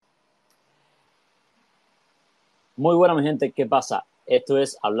Muy buena, mi gente. ¿Qué pasa? Esto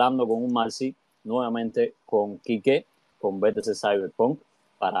es Hablando con un Maxi, nuevamente con Quique, con BTC Cyberpunk,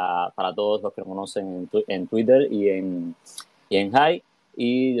 para todos los que me conocen en Twitter y en High.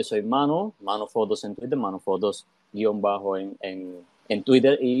 Y yo soy Manu Fotos en Twitter, Manu Fotos guión bajo en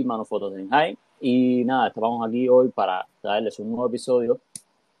Twitter y Manu Fotos en High. Y nada, estamos aquí hoy para traerles un nuevo episodio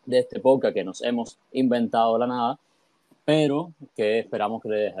de este podcast que nos hemos inventado de la nada, pero que esperamos que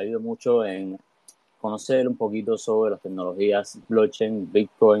les ayude mucho en conocer un poquito sobre las tecnologías blockchain,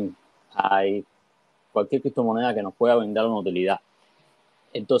 Bitcoin, hay cualquier criptomoneda que nos pueda brindar una utilidad.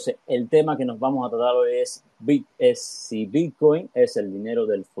 Entonces, el tema que nos vamos a tratar hoy es si Bitcoin es el dinero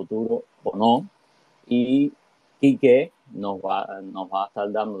del futuro o no. Y Quique nos va a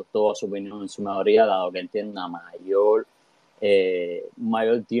estar dando toda su opinión en su mayoría, dado que él tiene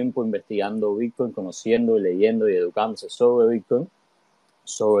mayor tiempo investigando Bitcoin, conociendo y leyendo y educándose sobre Bitcoin.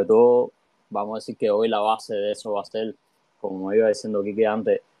 Sobre todo, vamos a decir que hoy la base de eso va a ser, como iba diciendo Kike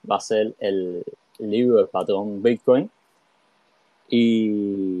antes, va a ser el libro del patrón Bitcoin.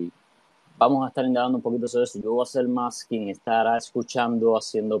 Y vamos a estar indagando un poquito sobre eso. Yo voy a ser más quien estará escuchando,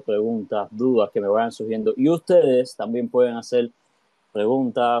 haciendo preguntas, dudas que me vayan surgiendo. Y ustedes también pueden hacer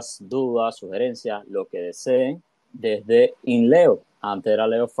preguntas, dudas, sugerencias, lo que deseen desde InLeo. Antes era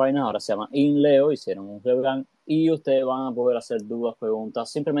Leo Finance, ahora se llama InLeo, hicieron un rebrand y ustedes van a poder hacer dudas, preguntas,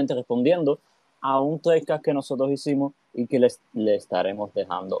 simplemente respondiendo a un podcast que nosotros hicimos y que les estaremos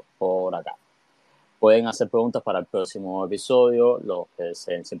dejando por acá. Pueden hacer preguntas para el próximo episodio, los que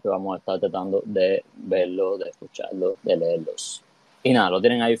deseen, siempre vamos a estar tratando de verlos, de escucharlos, de leerlos. Y nada, lo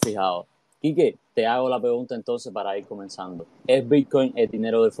tienen ahí fijado. Quique, te hago la pregunta entonces para ir comenzando. ¿Es Bitcoin el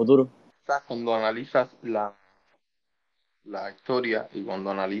dinero del futuro? Cuando analizas la historia y cuando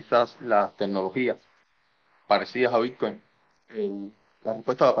analizas las tecnologías parecidas a Bitcoin, eh, la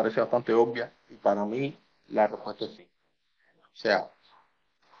respuesta me parece bastante obvia y para mí la respuesta es sí. O sea,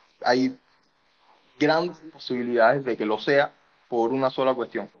 hay grandes posibilidades de que lo sea por una sola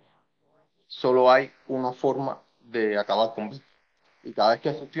cuestión. Solo hay una forma de acabar con Bitcoin. Y cada vez que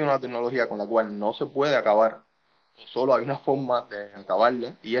existe una tecnología con la cual no se puede acabar, solo hay una forma de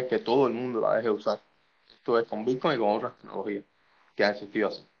acabarla y es que todo el mundo la deje de usar. Esto es con Bitcoin y con otras tecnologías que han existido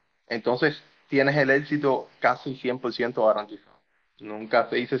así. Entonces, tienes el éxito casi 100% garantizado. Nunca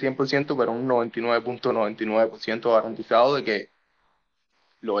se dice 100%, pero un 99.99% garantizado de que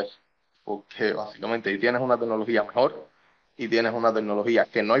lo es. Porque básicamente si tienes una tecnología mejor y tienes una tecnología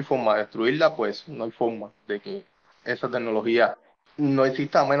que no hay forma de destruirla, pues no hay forma de que esa tecnología no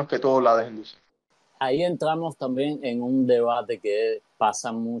exista a menos que todos la dejen de usar. Ahí entramos también en un debate que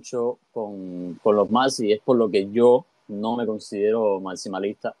pasa mucho con los Maxi y es por lo que yo no me considero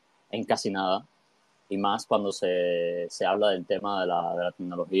maximalista en casi nada. Y más cuando se habla del tema de la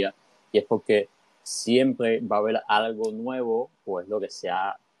tecnología, y es porque siempre va a haber algo nuevo, pues lo que se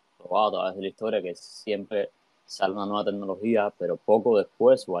ha probado a través de la historia, que siempre sale una nueva tecnología, pero poco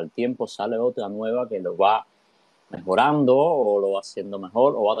después o al tiempo sale otra nueva que lo va mejorando o lo va haciendo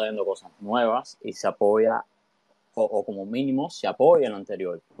mejor o va trayendo cosas nuevas y se apoya o como mínimo se apoya en lo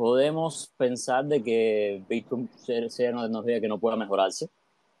anterior. Podemos pensar de que Bitcoin sea una tecnología que no pueda mejorarse,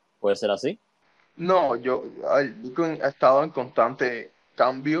 puede ser así. No, Bitcoin ha estado en constante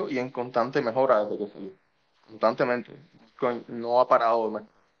cambio y en constante mejora desde que salió. Constantemente. Bitcoin no ha parado de mejorar.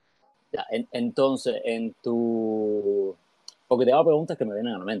 Ya, entonces, porque te hago preguntas que me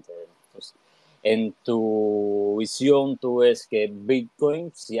vienen a la mente. Entonces, en tu visión, tú ves que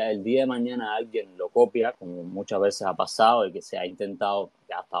Bitcoin, si el día de mañana alguien lo copia, como muchas veces ha pasado y que se ha intentado,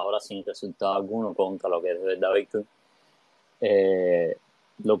 que hasta ahora sin resultado alguno contra lo que es de verdad Bitcoin, eh,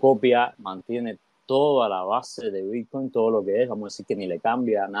 lo copia, mantiene toda la base de Bitcoin, todo lo que es, vamos a decir que ni le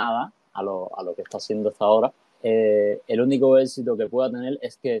cambia nada a lo que está haciendo hasta ahora. El único éxito que pueda tener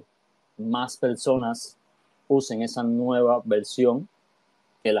es que más personas usen esa nueva versión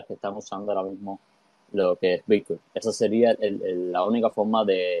que las que están usando ahora mismo lo que es Bitcoin. Esa sería la única forma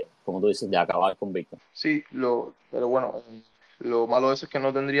de, como tú dices, de acabar con Bitcoin. Sí, pero bueno, lo malo de eso es que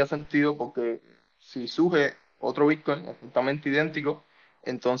no tendría sentido porque si surge otro Bitcoin exactamente idéntico,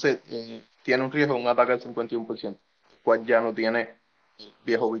 entonces tiene un riesgo de un ataque del 51%, el cual ya no tiene el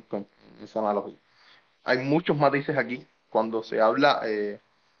viejo Bitcoin en esa analogía. Hay muchos matices aquí cuando se habla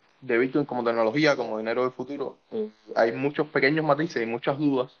de Bitcoin como tecnología, como dinero del futuro. Hay muchos pequeños matices y muchas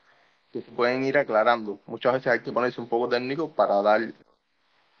dudas que se pueden ir aclarando. Muchas veces hay que ponerse un poco técnico para dar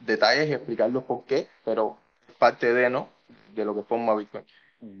detalles y explicar los por qué, pero es parte de, ¿no? De lo que forma Bitcoin.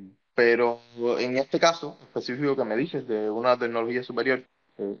 Mm. Pero en este caso específico que me dices de una tecnología superior,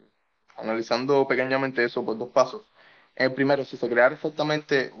 eh, analizando pequeñamente eso por dos pasos. El primero, si se creara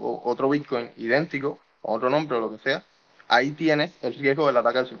exactamente otro Bitcoin idéntico, con otro nombre o lo que sea, ahí tienes el riesgo del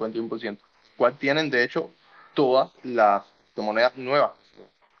ataque del 51%, cual tienen de hecho todas las monedas nuevas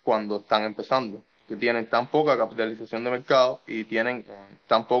cuando están empezando, que tienen tan poca capitalización de mercado y tienen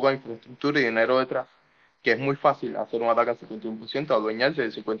tan poca infraestructura y dinero detrás, que es muy fácil hacer un ataque al 51%, adueñarse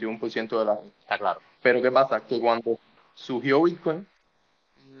del 51% de la red. Está claro. Pero ¿qué pasa? Que cuando surgió Bitcoin,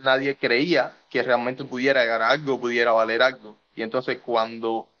 nadie creía que realmente pudiera llegar a algo, pudiera valer algo. Y entonces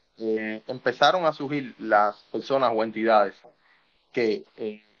cuando empezaron a surgir las personas o entidades que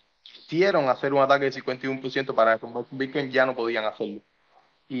quisieron hacer un ataque del 51% para derrumbar Bitcoin, ya no podían hacerlo.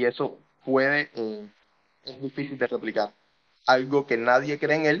 Y eso es difícil de replicar. Algo que nadie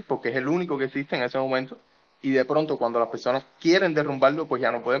cree en él porque es el único que existe en ese momento. Y de pronto cuando las personas quieren derrumbarlo, pues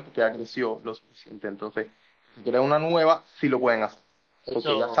ya no pueden porque ya creció lo suficiente. Entonces, si quieren una nueva, sí lo pueden hacer.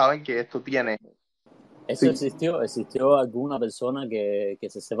 Porque ya Eso, saben que esto tiene. eso Sí, existió alguna persona que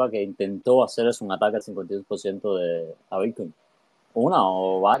se sepa que intentó hacer un ataque al 52% a Bitcoin. Una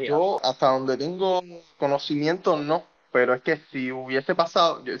o varias. yo hasta donde tengo conocimiento no, pero es que si hubiese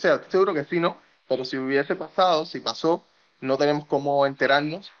pasado, yo, o sea, estoy seguro que sí, no, pero si hubiese pasado, si pasó, no tenemos cómo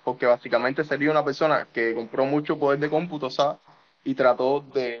enterarnos, porque básicamente sería una persona que compró mucho poder de cómputo, ¿sabes? Y trató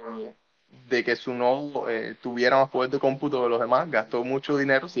de que su nodo tuviera más poder de cómputo de los demás, gastó mucho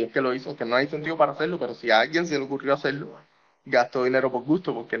dinero, si es que lo hizo, que no hay sentido para hacerlo, pero si a alguien se le ocurrió hacerlo, gastó dinero por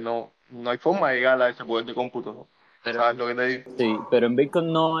gusto, porque no hay forma de llegar a ese poder de cómputo, ¿no? Pero ¿Sabes lo que te digo? sí, pero en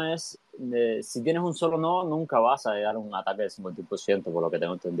Bitcoin no es, si tienes un solo nodo, nunca vas a llegar a un ataque del 50% por lo que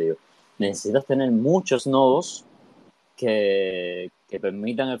tengo entendido. Necesitas tener muchos nodos que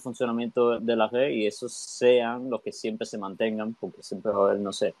permitan el funcionamiento de la red y esos sean los que siempre se mantengan, porque siempre va a haber,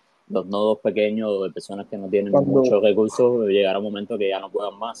 no sé, los nodos pequeños o de personas que no tienen Cuando, muchos recursos, llegará un momento que ya no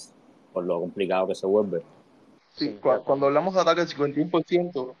puedan más, por lo complicado que se vuelve. sí, cuando hablamos de ataque del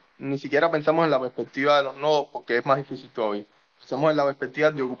 51%, ni siquiera pensamos en la perspectiva de los nodos, porque es más difícil todavía. Pensamos en la perspectiva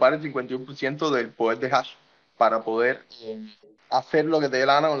de ocupar el 51% del poder de hash para poder hacer lo que te dé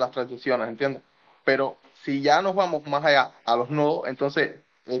la gana con las transacciones, ¿entiendes? Pero si ya nos vamos más allá a los nodos, entonces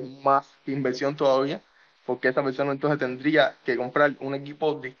es más inversión todavía, porque esa persona entonces tendría que comprar un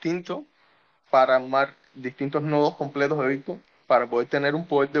equipo distinto para armar distintos nodos completos de Bitcoin para poder tener un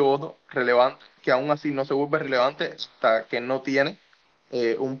poder de voto relevante, que aún así no se vuelve relevante hasta que no tiene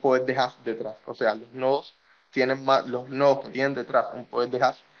un poder de hash detrás. O sea, los nodos que tienen detrás un poder de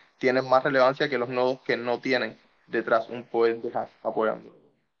hash tienen más relevancia que los nodos que no tienen detrás un poder de hash apoyando.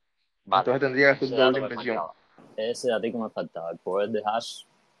 Vale, Entonces tendría que ser ese dato doble me inversión. faltaba. Ese dato me faltaba. El poder de hash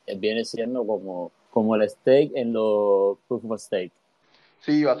viene siendo como el stake en los proof of stake.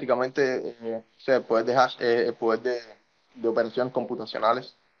 Sí, básicamente, o sea, el poder de hash es el poder de operaciones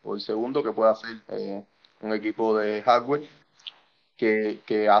computacionales por segundo que puede hacer un equipo de hardware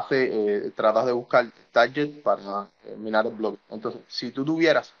que hace, tratas de buscar target para minar el bloque. Entonces, si tú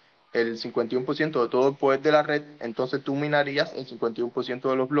tuvieras el 51% de todo el poder de la red, entonces tú minarías el 51%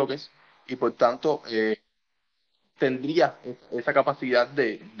 de los bloques y por tanto tendrías esa capacidad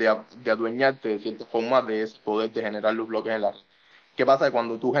de adueñarte de cierta forma de ese poder de generar los bloques en la red. ¿Qué pasa? Que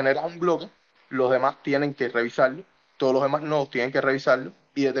cuando tú generas un bloque, los demás tienen que revisarlo, todos los demás nodos tienen que revisarlo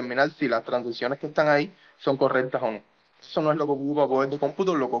y determinar si las transacciones que están ahí son correctas o no. Eso no es lo que ocupa poder de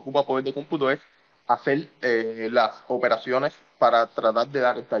cómputo, lo que ocupa poder de cómputo es hacer las operaciones para tratar de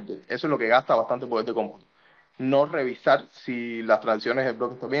dar el target. Eso es lo que gasta bastante poder de cómputo. No revisar si las transacciones del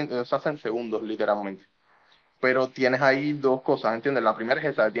bloque están bien, eso se hace en segundos, literalmente. Pero tienes ahí dos cosas, ¿entiendes? La primera es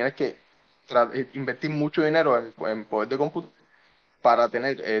esa, tienes que invertir mucho dinero en poder de cómputo para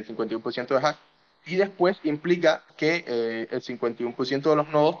tener el 51% de hash. Y después implica que el 51% de los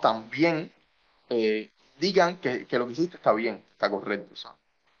nodos también eh, digan que lo que hiciste está bien, está correcto, ¿sabes?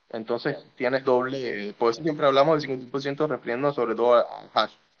 Entonces tienes doble, por eso siempre hablamos del 51% refiriendo sobre todo al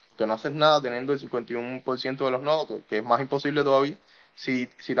hash, que no haces nada teniendo el 51% de los nodos, que es más imposible todavía, si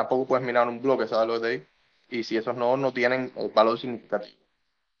tampoco puedes minar un bloque, ¿sabes lo que te digo? Y si esos nodos no tienen valor significativo.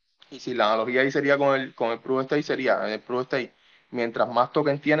 Y si la analogía ahí sería con el proof of stake, sería en el proof of stake, mientras más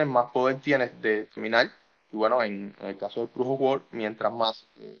token tienes, más poder tienes de minar. Y bueno, en el caso del proof of work, mientras más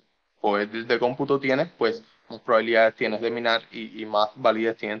poder de cómputo tienes, pues más probabilidades tienes de minar y más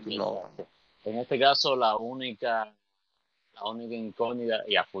validez tienen tus nodos. Exacto. En este caso, la única incógnita,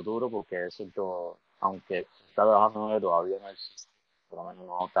 y a futuro, porque es cierto, aunque se está trabajando en ello, todavía no existe, por lo menos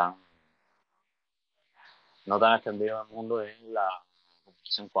no tan extendido en el mundo, es la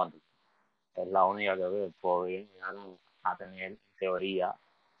computación cuántica. Es la única que podría llegar a tener, en teoría,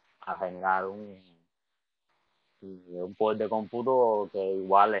 a generar un poder de cómputo que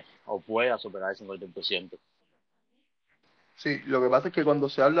iguale o pueda superar el 50%. Sí, lo que pasa es que cuando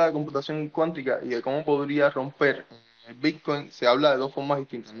se habla de computación cuántica y de cómo podría romper el Bitcoin, se habla de dos formas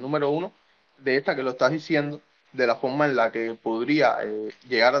distintas. Número uno, de esta que lo estás diciendo, de la forma en la que podría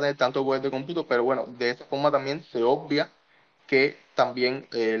llegar a tener tanto poder de cómputo, pero bueno, de esa forma también se obvia que también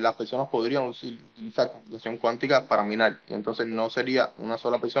las personas podrían utilizar computación cuántica para minar. Y entonces no sería una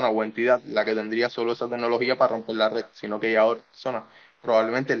sola persona o entidad la que tendría solo esa tecnología para romper la red, sino que ya otras personas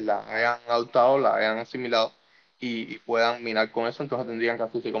probablemente la hayan adoptado, la hayan asimilado y puedan minar con eso, entonces tendrían que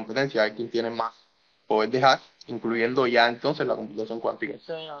hacerse competencia. Hay quien tiene más poder de hash, incluyendo ya entonces la computación cuántica.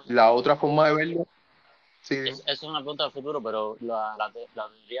 La otra forma de verlo, sí, Es una pregunta del futuro, pero la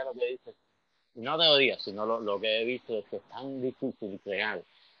teoría lo que dice, no teoría, sino lo que he visto es que es tan difícil crear,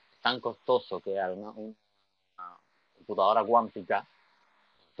 es tan costoso crear una computadora cuántica,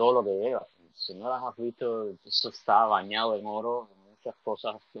 todo lo que lleva. Si no las has visto, eso está bañado en oro, muchas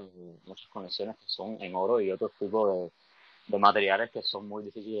cosas, muchas conexiones que son en oro y otros tipos de materiales que son muy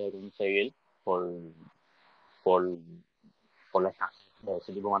difíciles de conseguir por, por, por la escasez de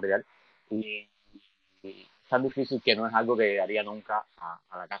ese tipo de material. Y, y es tan difícil que no es algo que llegaría nunca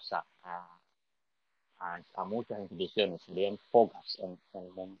a la casa, a muchas instituciones, serían pocas en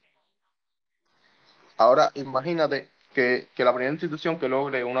el mundo. ahora imagínate que la primera institución que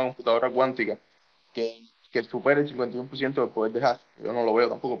logre una computadora cuántica que supere el 51% del poder de hash, yo no lo veo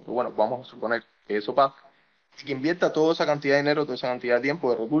tampoco, pero bueno, vamos a suponer que eso pasa, y que invierta toda esa cantidad de dinero, toda esa cantidad de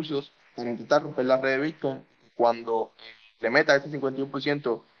tiempo, de recursos, para intentar romper la red de Bitcoin, cuando le meta ese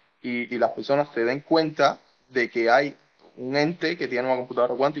 51% y las personas se den cuenta de que hay un ente que tiene una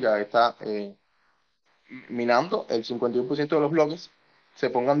computadora cuántica que está minando el 51% de los bloques, se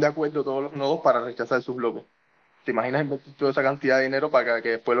pongan de acuerdo todos los nodos para rechazar sus bloques. ¿Te imaginas invertir toda esa cantidad de dinero para que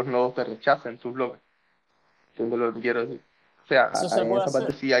después los nodos te rechacen sus bloques? ¿Entiendes lo que quiero decir? O sea, Eso se en puede esa parte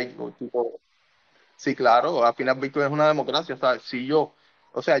hacer. sí hay un tipo. Sí, claro, al final Bitcoin es una democracia, ¿sabes? Si yo,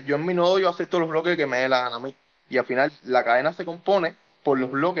 o sea, yo en mi nodo yo acepto los bloques que me dé la gana a mí. Y al final la cadena se compone por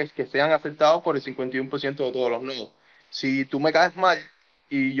los bloques que sean aceptados por el 51% de todos los nodos. Si tú me caes mal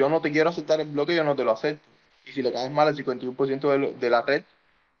y yo no te quiero aceptar el bloque, yo no te lo acepto. Y si le caes mal al 51% de la red,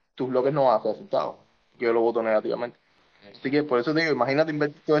 tus bloques no van a ser aceptados. Yo lo voto negativamente. Así que por eso te digo, imagínate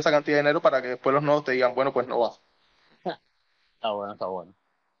invertir toda esa cantidad de dinero para que después los nodos te digan, bueno, pues no vas. Está bueno, está bueno.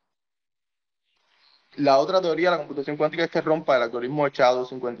 La otra teoría de la computación cuántica es que rompa el algoritmo de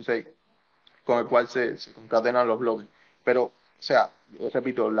SHA-256 con el cual se concatenan los bloques. Pero, o sea,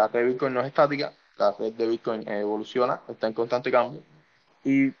 repito, la red de Bitcoin no es estática, la red de Bitcoin evoluciona, está en constante cambio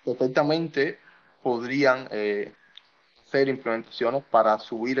y perfectamente podrían hacer implementaciones para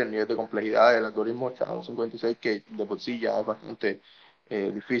subir el nivel de complejidad del algoritmo SHA-256, que de por sí ya es bastante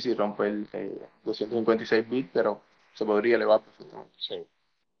difícil romper 256 bits, pero se podría elevar perfectamente. Sí.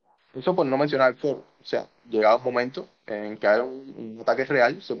 Eso por no mencionar el fork. O sea, llegado un momento en que hay un ataque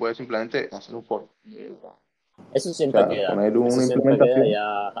real, se puede simplemente hacer un fork. Eso O siempre sea, queda. poner Eso una siempre queda. implementación y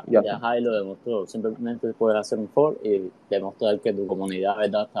ya Ya está. Jai lo demostró. Simplemente puedes hacer un for y demostrar que tu comunidad,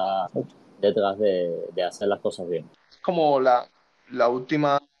 ¿verdad?, está detrás de hacer las cosas bien. Es como la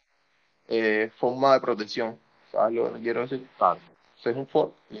última forma de protección. ¿Sabes lo que quiero decir? Claro. Es un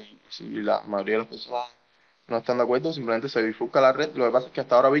fork y si la mayoría de las personas no están de acuerdo, simplemente se bifurca la red. Lo que pasa es que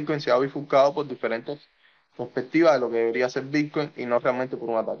hasta ahora Bitcoin se ha bifurcado por diferentes perspectivas de lo que debería ser Bitcoin y no realmente por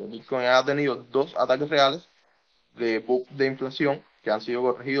un ataque. Bitcoin ha tenido dos ataques reales de bug de inflación que han sido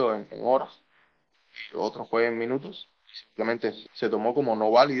corregidos en horas y otros fue en minutos. Simplemente se tomó como no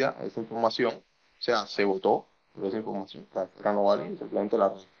válida esa información, o sea, se votó esa información, era no válida y simplemente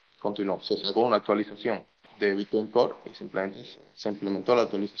la continuó. Se sacó una actualización de Bitcoin Core y simplemente se implementó la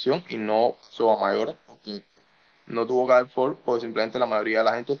actualización y no pasó a mayores, porque no tuvo que haber for, porque simplemente la mayoría de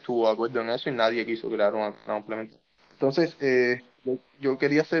la gente estuvo de acuerdo en eso y nadie quiso crear una implementación. Entonces, yo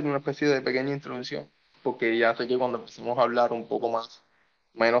quería hacer una especie de pequeña introducción, porque ya sé que cuando empecemos a hablar un poco más,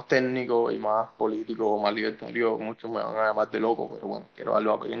 menos técnico y más político o más libertario, muchos me van a llamar de loco, pero bueno, quiero darle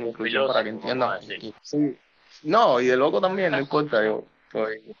una pequeña Un introducción para que filósofo, vamos entiendan. a decir. Sí. No, y de loco también, no importa,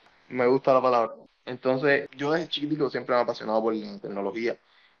 me gusta la palabra. Entonces, yo desde chiquitico siempre me he apasionado por la tecnología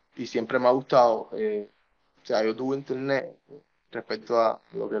y siempre me ha gustado, o sea, yo tuve internet respecto a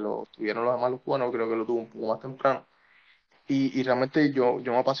lo que lo tuvieron los demás los cubanos, creo que lo tuve un poco más temprano. Y realmente yo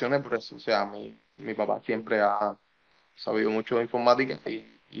me apasioné por eso. O sea, mi papá siempre ha sabido mucho de informática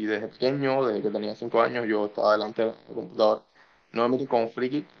y desde pequeño, desde que tenía 5 años, yo estaba delante del computador. No me metí como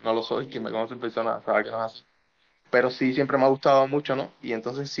friki, no lo soy, quien me conoce en persona sabe que no es así. Pero sí siempre me ha gustado mucho, ¿no? Y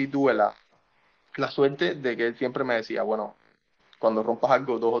entonces sí tuve la suerte de que él siempre me decía, bueno, cuando rompas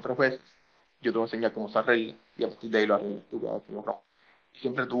algo 2 o 3 veces, yo te voy a enseñar cómo se arregla y a partir de ahí lo arreglas tú cada vez que lo rompas.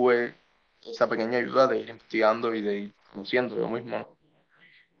 Siempre tuve esa pequeña ayuda de ir investigando y de ir conociendo yo mismo, ¿no?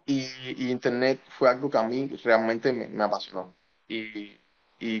 Y Internet fue algo que a mí realmente me apasionó. Y,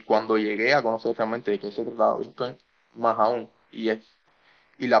 y cuando llegué a conocer realmente de qué se trataba Bitcoin, más aún.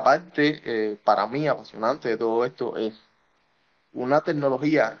 Y la parte para mí apasionante de todo esto es una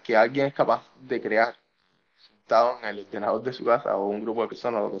tecnología que alguien es capaz de crear sentado en el ordenador de su casa o un grupo de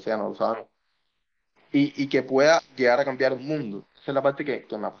personas, lo que sea, no lo sabemos, y que pueda llegar a cambiar el mundo. Esa es la parte que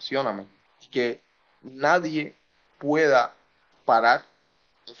me apasiona a mí. Que nadie pueda parar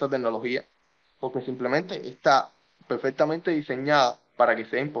esa tecnología porque simplemente está perfectamente diseñada para que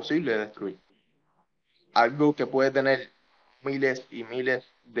sea imposible de destruir. Algo que puede tener miles y miles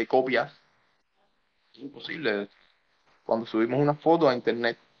de copias es imposible de destruir. Cuando subimos una foto a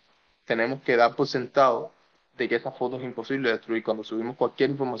internet, tenemos que dar por sentado de que esa foto es imposible de destruir cuando subimos cualquier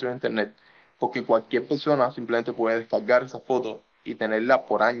información a internet, porque cualquier persona simplemente puede descargar esa foto y tenerla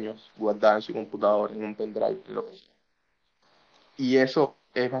por años guardada en su computador, en un pendrive, en lo que sea. Y eso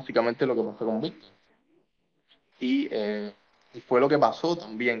es básicamente lo que pasó con Bitcoin. Y fue lo que pasó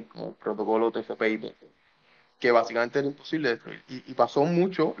también con el protocolo TCP/IP, que básicamente era imposible de destruir. Y pasó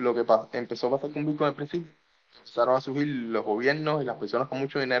mucho lo que empezó a pasar con Bitcoin al principio. Empezaron a surgir los gobiernos y las personas con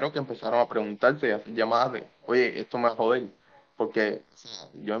mucho dinero que empezaron a preguntarse y a hacer llamadas de, oye, esto me va a joder. Porque o sea,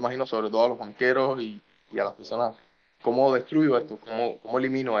 yo me imagino sobre todo a los banqueros y a las personas, ¿cómo destruyo esto? ¿Cómo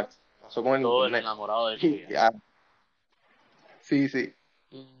elimino esto? Pasó con el Todo el Internet. enamorado del Y, día. sí, sí.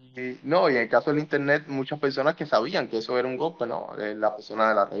 No, y en el caso del Internet, muchas personas que sabían que eso era un golpe, ¿no? Las personas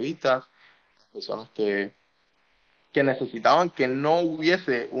de las revistas, personas que necesitaban que no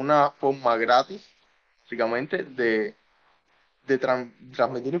hubiese una forma gratis, básicamente, de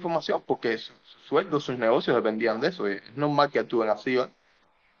transmitir información, porque su sueldo, sus negocios dependían de eso. Es normal que actúen así, ¿va?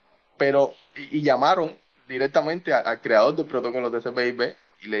 Pero, y llamaron directamente al creador del protocolo de CPIP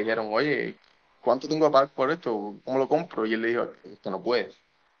y le dijeron, oye, ¿cuánto tengo que pagar por esto? ¿Cómo lo compro? Y él le dijo, esto no puedes,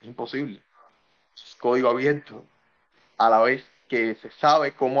 es imposible. Es código abierto. A la vez que se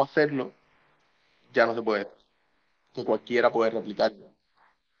sabe cómo hacerlo, ya no se puede, que cualquiera puede replicarlo.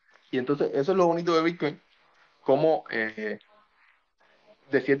 Y entonces, eso es lo bonito de Bitcoin, cómo de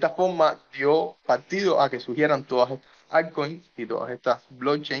cierta forma dio partido a que surgieran todas estas altcoins y todas estas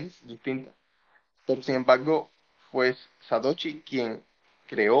blockchains distintas. Pero sin embargo, fue Satoshi quien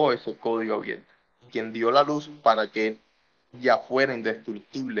creó ese código abierto, quien dio la luz para que ya fuera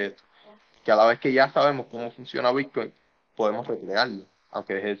indestructible esto. Que a la vez que ya sabemos cómo funciona Bitcoin, podemos recrearlo,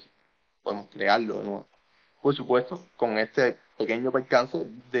 aunque deje de- podemos crearlo de nuevo. Por supuesto, con este pequeño percance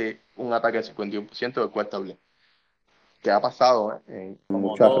de un ataque del 51% del cual te hablé, que ha pasado, en Como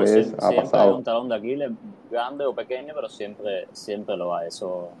muchas todo, redes ha siempre hay un pasado. talón de Aquiles, grande o pequeño, pero siempre lo hay.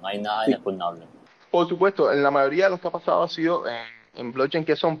 Eso no hay nada Sí, inexpugnable. por supuesto, en la mayoría de los que ha pasado ha sido en blockchain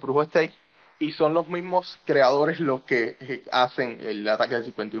que son proof of stake y son los mismos creadores los que hacen el ataque del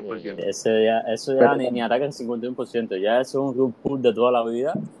 51%. Eso ya Pero ni ataca el 51%, ya eso es un rug pull de toda la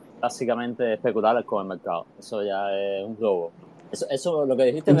vida, básicamente especular con el mercado. Eso ya es un robo. Eso lo que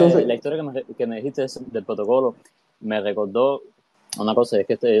dijiste, entonces, la historia que me dijiste del protocolo, me recordó una cosa, es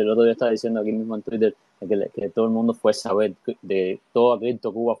que el otro día estaba diciendo aquí mismo en Twitter que todo el mundo fuese a ver, de toda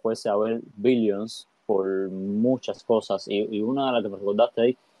Cripto Cuba fuese a ver Billions por muchas cosas, y una de las que me recordaste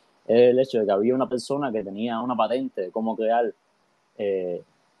ahí es el hecho de que había una persona que tenía una patente de cómo crear eh,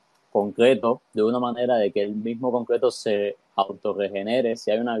 concreto de una manera de que el mismo concreto se autorregenere,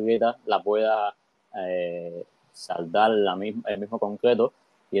 si hay una grieta la pueda saldar el mismo concreto,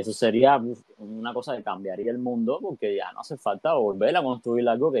 y eso sería una cosa que cambiaría el mundo porque ya no hace falta volver a construir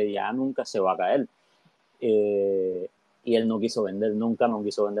algo que ya nunca se va a caer. Eh, y él no quiso vender nunca, no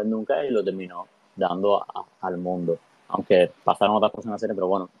quiso vender nunca y lo terminó dando al mundo. Aunque pasaron otras cosas en la serie, pero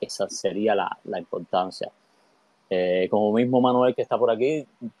bueno, esa sería la importancia. Como mismo Manuel que está por aquí,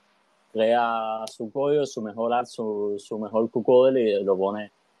 crea su código, su mejor QCoder y lo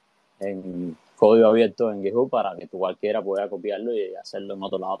pone en código abierto en GitHub para que cualquiera pueda copiarlo y hacerlo en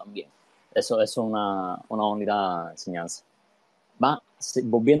otro lado también. Eso es una bonita enseñanza.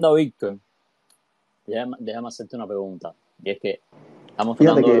 Volviendo a Bitcoin, déjame hacerte una pregunta. Y es que estamos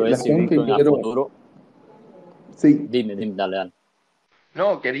fíjate tratando de que ver la si razón que Bitcoin a quiero, futuro. sí, Dime, dale, dale.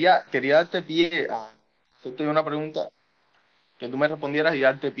 no, quería darte pie a hacerte una pregunta, que tú me respondieras y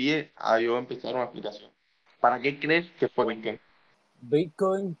darte pie a yo empezar una explicación. ¿Para qué crees que fue Bitcoin?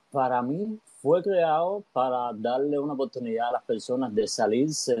 Bitcoin para mí fue creado para darle una oportunidad a las personas de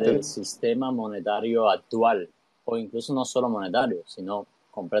salirse del Sí. sistema monetario actual, o incluso no solo monetario, sino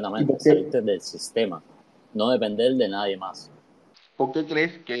 ¿Y completamente, salirte del sistema, no depender de nadie más. por qué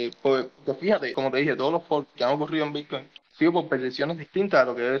crees que, porque fíjate, como te dije, todos los forks que han ocurrido en Bitcoin han sido por percepciones distintas a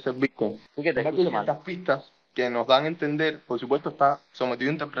lo que debe ser Bitcoin? Sí que te Sin embargo, escucho hay mal. ciertas pistas. que nos dan a entender, por supuesto está sometido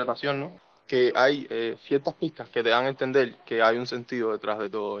a interpretación, ¿no? Que hay ciertas pistas que te dan a entender que hay un sentido detrás de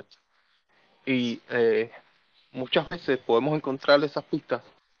todo esto. Y muchas veces podemos encontrar esas pistas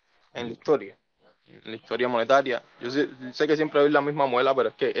en la historia monetaria. Yo sé que siempre doy la misma muela, pero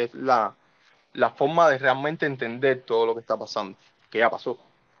es que es la forma de realmente entender todo lo que está pasando, que ya pasó.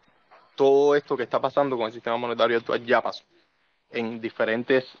 Todo esto que está pasando con el sistema monetario actual ya pasó. En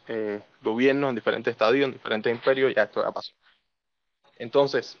diferentes gobiernos, en diferentes estadios, en diferentes imperios, ya esto ya pasó.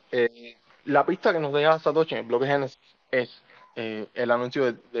 Entonces, la pista que nos deja Satoshi en el bloque Génesis es el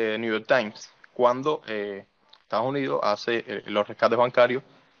anuncio de New York Times cuando Estados Unidos hace los rescates bancarios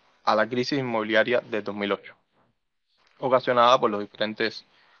a la crisis inmobiliaria de 2008, ocasionada por los diferentes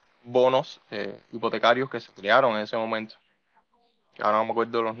bonos hipotecarios que se crearon en ese momento, que ahora no me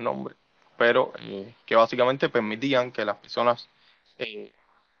acuerdo los nombres, pero que básicamente permitían que las personas eh,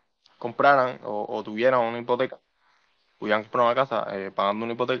 compraran o tuvieran una hipoteca, pudieran comprar una casa pagando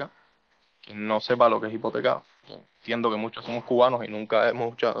una hipoteca. Quien no sepa lo que es hipoteca, entiendo que muchos somos cubanos y nunca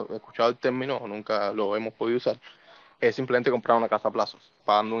hemos escuchado el término o nunca lo hemos podido usar, es simplemente comprar una casa a plazos,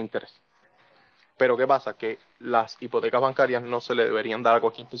 pagando un interés. Pero ¿qué pasa? Que las hipotecas bancarias no se le deberían dar a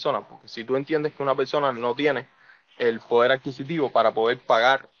cualquier persona, porque si tú entiendes que una persona no tiene el poder adquisitivo para poder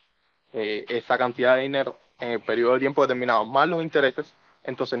pagar esa cantidad de dinero en el periodo de tiempo determinado, más los intereses,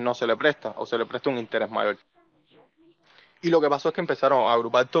 entonces no se le presta o se le presta un interés mayor. Y lo que pasó es que empezaron a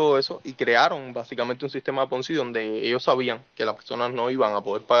agrupar todo eso y crearon básicamente un sistema de Ponzi donde ellos sabían que las personas no iban a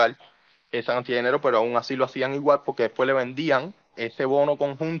poder pagar esa cantidad de dinero, pero aún así lo hacían igual porque después le vendían ese bono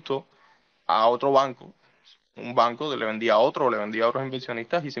conjunto a otro banco, un banco que le vendía a otro, le vendía a otros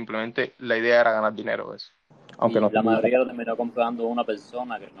inversionistas y simplemente la idea era ganar dinero de eso. Aunque Y no se la pudiera. mayoría lo terminó comprando una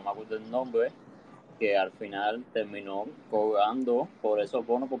persona que no me acuerdo el nombre, que al final terminó cobrando por esos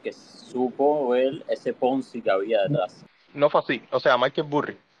bonos porque supo ver ese Ponzi que había detrás. No fue así. O sea, Michael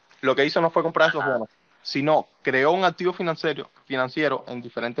Burry lo que hizo no fue comprar esos Ajá. bonos, sino creó un activo financiero en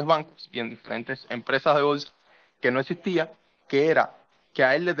diferentes bancos y en diferentes empresas de bolsa que no existía, que era que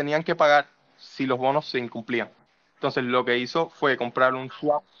a él le tenían que pagar si los bonos se incumplían. Entonces lo que hizo fue comprar un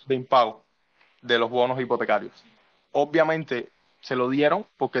swap de impago de los bonos hipotecarios. Obviamente se lo dieron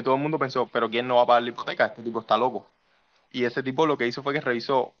porque todo el mundo pensó, pero ¿quién no va a pagar la hipoteca? Este tipo está loco. Y ese tipo lo que hizo fue que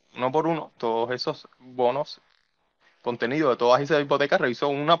revisó uno por uno todos esos bonos contenido de todas esas hipotecas, revisó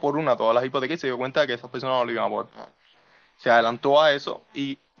una por una todas las hipotecas y se dio cuenta de que esas personas no lo iban a poder pagar. Se adelantó a eso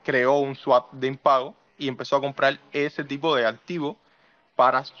y creó un swap de impago y empezó a comprar ese tipo de activos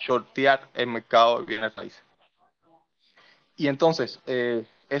para shortear el mercado de bienes raíces. Y entonces,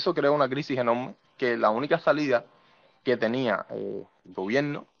 eso creó una crisis enorme que la única salida que tenía el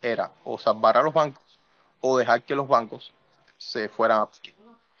gobierno era o salvar a los bancos o dejar que los bancos se fueran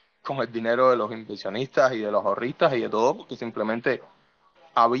con el dinero de los inversionistas y de los ahorristas y de todo, porque simplemente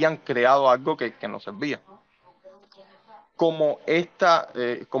habían creado algo que no servía. Como esa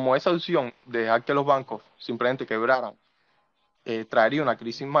opción de dejar que los bancos simplemente quebraran traería una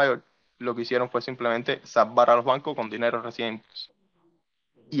crisis mayor, lo que hicieron fue simplemente salvar a los bancos con dinero recién.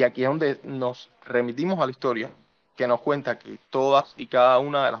 Y aquí es donde nos remitimos a la historia que nos cuenta que todas y cada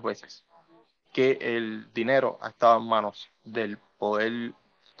una de las veces que el dinero ha estado en manos del poder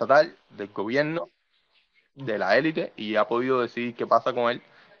estatal, del gobierno, de la élite y ha podido decidir qué pasa con él,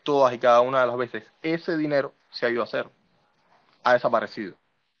 todas y cada una de las veces ese dinero se ha ido a cero, ha desaparecido.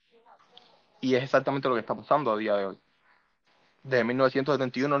 Y es exactamente lo que está pasando a día de hoy. Desde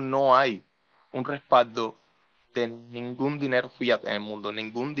 1971 no hay un respaldo de ningún dinero fiat en el mundo,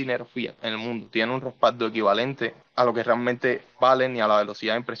 ningún dinero fiat en el mundo tiene un respaldo equivalente a lo que realmente vale ni a la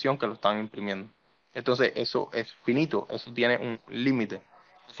velocidad de impresión que lo están imprimiendo. Entonces eso es finito, eso tiene un límite.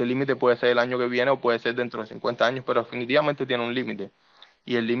 Ese límite puede ser el año que viene o puede ser dentro de 50 años, pero definitivamente tiene un límite.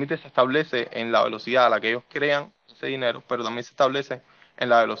 Y el límite se establece en la velocidad a la que ellos crean ese dinero, pero también se establece en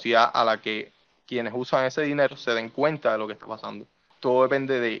la velocidad a la que quienes usan ese dinero se den cuenta de lo que está pasando. Todo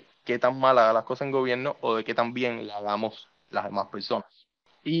depende de qué tan mal haga las cosas en gobierno o de qué tan bien la hagamos las demás personas.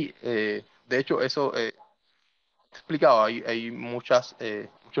 Y de hecho eso explicado, hay muchos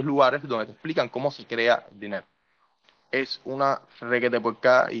lugares donde te explican cómo se crea el dinero. Es una requete por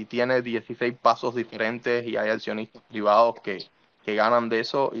acá y tiene 16 pasos diferentes y hay accionistas privados que ganan de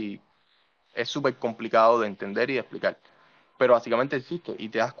eso y es súper complicado de entender y de explicar. Pero básicamente existe y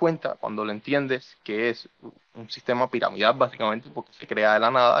te das cuenta cuando lo entiendes que es un sistema piramidal básicamente porque se crea de la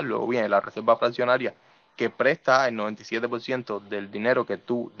nada, luego viene la reserva fraccionaria que presta el 97% del dinero que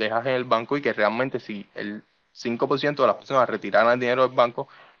tú dejas en el banco y que realmente si el 5% de las personas retiraran el dinero del banco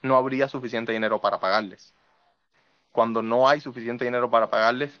no habría suficiente dinero para pagarles. Cuando no hay suficiente dinero para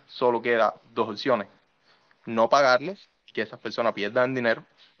pagarles, solo queda dos opciones. no pagarles y que esas personas pierdan dinero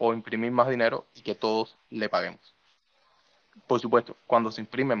o imprimir más dinero y que todos le paguemos. Por supuesto, cuando se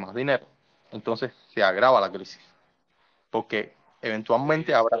imprime más dinero, entonces se agrava la crisis, porque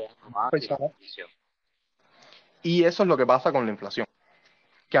eventualmente habrá más personas y eso es lo que pasa con la inflación,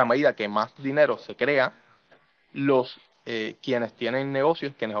 que a medida que más dinero se crea, los quienes tienen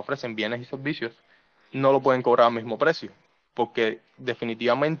negocios, quienes ofrecen bienes y servicios, no lo pueden cobrar al mismo precio, porque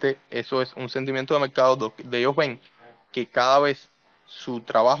definitivamente eso es un sentimiento de mercado de ellos ven que cada vez su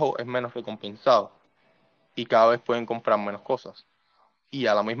trabajo es menos recompensado y cada vez pueden comprar menos cosas y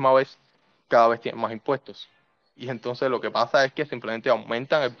a la misma vez cada vez tienen más impuestos. Y entonces lo que pasa es que simplemente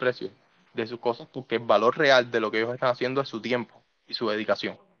aumentan el precio de sus cosas porque el valor real de lo que ellos están haciendo es su tiempo y su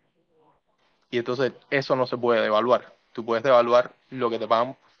dedicación. Y entonces eso no se puede devaluar. Tú puedes devaluar lo que te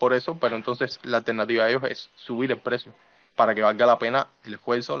pagan por eso, pero entonces la alternativa de ellos es subir el precio para que valga la pena el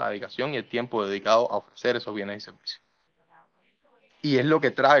esfuerzo, la dedicación y el tiempo dedicado a ofrecer esos bienes y servicios. Y es lo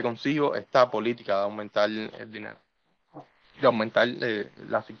que trae consigo esta política de aumentar el dinero, de aumentar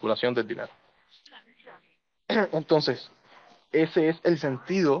la circulación del dinero. Entonces, ese es el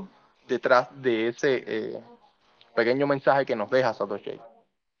sentido detrás de ese pequeño mensaje que nos deja Satoshi.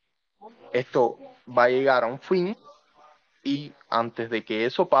 Esto va a llegar a un fin y antes de que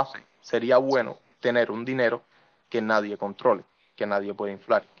eso pase, sería bueno tener un dinero que nadie controle, que nadie pueda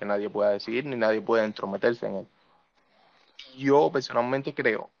inflar, que nadie pueda decidir ni nadie pueda entrometerse en él. Yo personalmente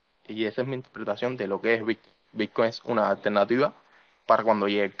creo, y esa es mi interpretación de lo que es Bitcoin. Bitcoin es una alternativa para cuando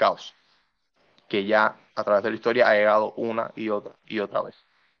llegue el caos, que ya a través de la historia ha llegado una y otra vez.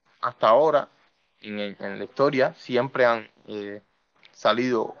 Hasta ahora, en la historia, siempre han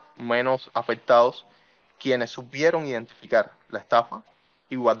salido menos afectados quienes supieron identificar la estafa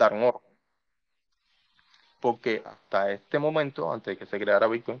y guardaron oro. Porque hasta este momento, antes de que se creara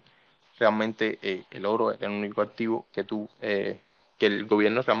Bitcoin, realmente el oro era el único activo que el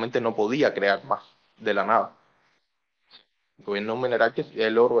gobierno realmente no podía crear más de la nada. El gobierno es un mineral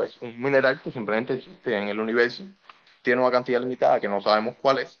el oro es un mineral que simplemente existe en el universo, tiene una cantidad limitada que no sabemos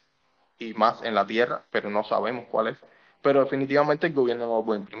cuál es, y más en la tierra, pero no sabemos cuál es. Pero definitivamente el gobierno no lo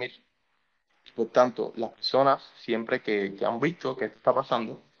puede imprimir. Por tanto, las personas, siempre que han visto que esto está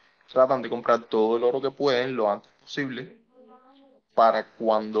pasando, tratan de comprar todo el oro que pueden lo antes posible para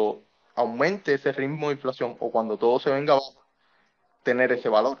cuando aumente ese ritmo de inflación o cuando todo se venga abajo, tener ese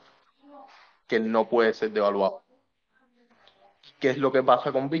valor que no puede ser devaluado. ¿Qué es lo que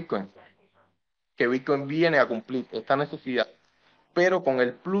pasa con Bitcoin? Que Bitcoin viene a cumplir esta necesidad, pero con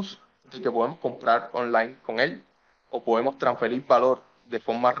el plus de que podemos comprar online con él o podemos transferir valor de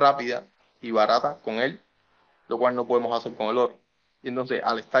forma rápida y barata con él, lo cual no podemos hacer con el oro. Y entonces,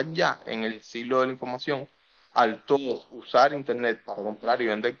 al estar ya en el siglo de la información, al todos usar Internet para comprar y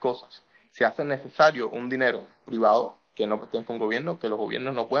vender cosas, se hace necesario un dinero privado que no pertenezca a un gobierno, que los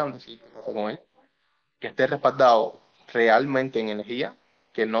gobiernos no puedan decir qué hacer con él, que esté respaldado realmente en energía,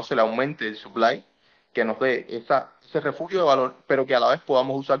 que no se le aumente el supply, que nos dé ese refugio de valor, pero que a la vez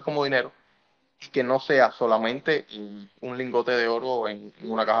podamos usar como dinero y que no sea solamente un lingote de oro en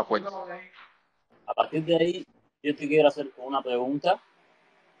una caja fuerte. A partir de ahí, yo te quiero hacer una pregunta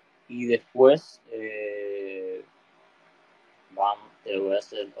y después te voy a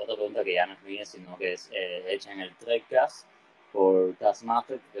hacer otra pregunta que ya no es mía, sino que es hecha en el Threadcast por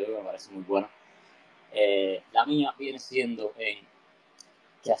Taskmaster, que creo que me parece muy buena. La mía viene siendo en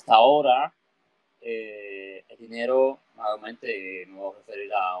que hasta ahora el dinero, nuevamente me voy a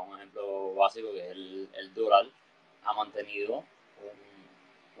referir a un ejemplo básico que es el dólar, ha mantenido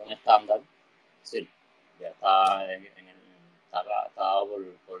un estándar, sí, ya está está dado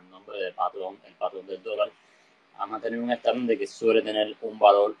por el nombre de patrón, el patrón del dólar, ha mantenido un estándar de que suele tener un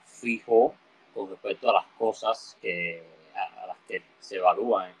valor fijo con respecto a las cosas a las que se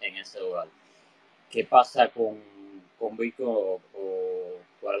evalúan en ese dólar. ¿Qué pasa con Bitcoin o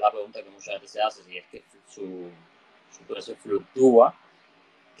cuál es la pregunta que mucha gente se hace? Si es que su precio fluctúa,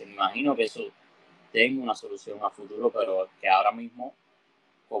 que me imagino que eso tenga una solución a futuro, pero que ahora mismo,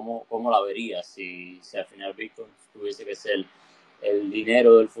 ¿cómo la verías? Si al final Bitcoin tuviese que ser el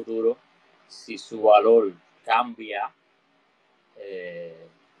dinero del futuro, si su valor cambia eh,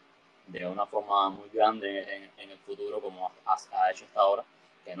 de una forma muy grande en el futuro, como ha hecho hasta ahora,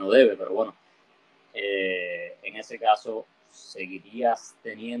 que no debe, pero bueno, en ese caso, ¿seguirías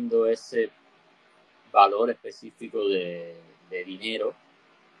teniendo ese valor específico de dinero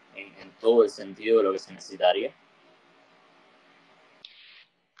en todo el sentido de lo que se necesitaría?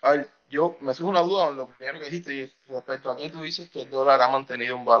 A ver, yo me surge una duda en lo primero que dijiste y respecto a qué tú dices que el dólar ha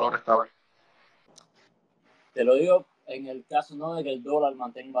mantenido un valor estable. Te lo digo en el caso no de que el dólar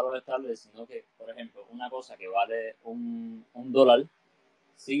mantenga un valor estable, sino que, por ejemplo, una cosa que vale un dólar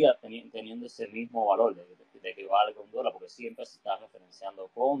siga teniendo ese mismo valor de que vale un dólar, porque siempre se está referenciando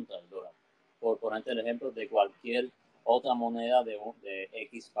contra el dólar. Por ponerte el ejemplo de cualquier otra moneda de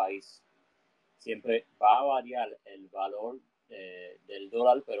X país, siempre va a variar el valor del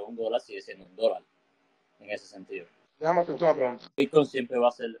dólar, pero un dólar sigue siendo un dólar en ese sentido. Déjame hacerte una pregunta. Bitcoin siempre va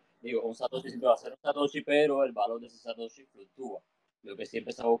a ser, un Satoshi siempre va a ser un Satoshi, pero el valor de ese Satoshi fluctúa. Lo que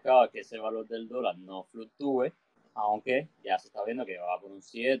siempre se ha buscado es que ese valor del dólar no fluctúe, aunque ya se está viendo que va por un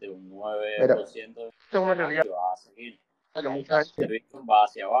 7, un 9%, Mira, es una realidad y va a seguir. que mucha El gente, Bitcoin va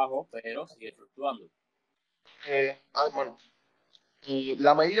hacia abajo, pero sigue fluctuando. bueno, y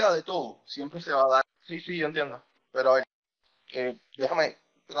la medida de todo siempre se va a dar. Sí, sí, yo entiendo. Pero a ver, déjame,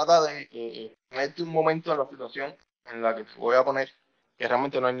 trata de ponerte un momento en la situación en la que te voy a poner, que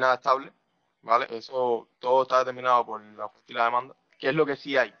realmente no hay nada estable, ¿vale? Eso todo está determinado por la oferta y la demanda. ¿Qué es lo que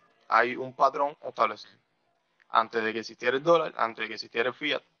sí hay? Hay un patrón establecido. Antes de que existiera el dólar, antes de que existiera el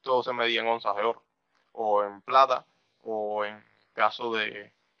fiat, todo se medía en onzas de oro, o en plata, o en caso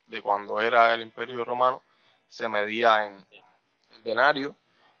de cuando era el Imperio Romano, se medía en denario,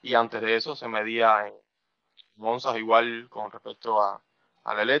 y antes de eso se medía en onzas igual con respecto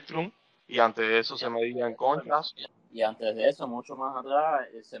al electrum, y antes de eso se medía en contras. Y antes de eso, mucho más atrás,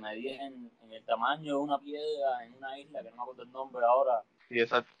 se medía en el tamaño de una piedra en una isla, que no me acuerdo el nombre ahora. Y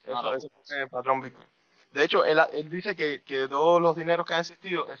eso es el patrón Bitcoin. De hecho, él dice que de todos los dineros que han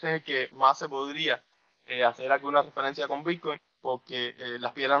existido, ese es el que más se podría hacer alguna referencia con Bitcoin, porque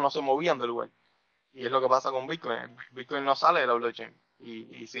las piedras no se movían del lugar. Y es lo que pasa con Bitcoin. Bitcoin no sale de la blockchain.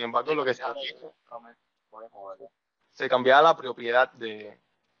 Y sin embargo, lo que se hace, se cambia la propiedad de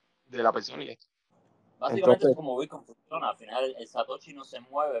la persona. Básicamente eso Entonces, es como Bitcoin funciona. Al final el Satoshi no se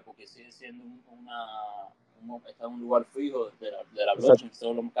mueve porque sigue siendo está en un lugar fijo de la exact- blockchain.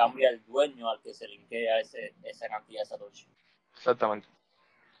 Solo cambia el dueño al que se linkea esa cantidad de Satoshi. exactamente.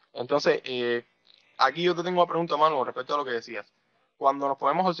 Entonces, aquí yo te tengo una pregunta, mano, con respecto a lo que decías. Cuando nos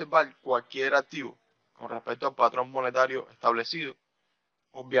podemos observar cualquier activo con respecto al patrón monetario establecido,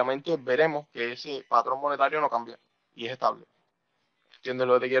 obviamente veremos que ese patrón monetario no cambia y es estable. ¿Entiendes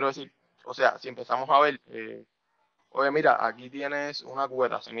lo que te quiero decir? O sea, si empezamos a ver, oye, mira, aquí tienes una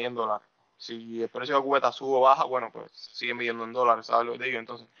cubeta, se mide en dólares. Si el precio de la cubeta sube o baja, bueno, pues se sigue midiendo en dólares, ¿sabes lo que te digo?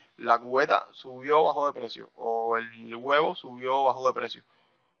 Entonces, la cubeta subió o bajó de precio, o el huevo subió o bajó de precio,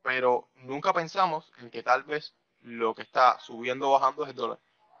 pero nunca pensamos en que tal vez lo que está subiendo o bajando es el dólar,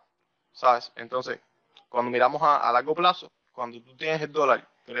 ¿sabes? Entonces, cuando miramos a largo plazo, cuando tú tienes el dólar,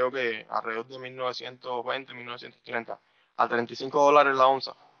 creo que alrededor de 1920, 1930, a $35 la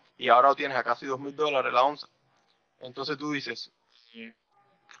onza, y ahora lo tienes a casi $2000 la onza, entonces tú dices,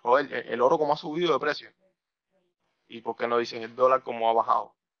 joder, el oro como ha subido de precio, ¿y por qué no dices el dólar como ha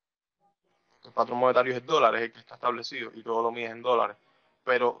bajado? El patrón monetario es el dólar, es el que está establecido, y todo lo mides en dólares.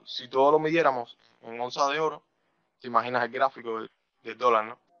 Pero si todo lo midiéramos en onza de oro, te imaginas el gráfico del dólar,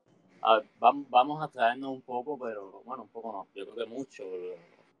 ¿no? A ver, vamos a traernos un poco, pero bueno, un poco no. Yo creo que mucho.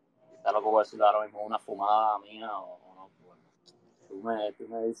 Está loco por decirlo ahora mismo, una fumada mía o no. Bueno, tú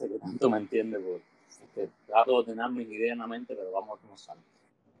me dices que tanto me entiendes, porque trato de ordenar mis ideas en la mente, pero vamos a ver cómo sale.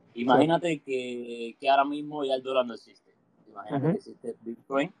 Sí. Imagínate que ahora mismo ya el dólar no existe. Imagínate que Ujú. existe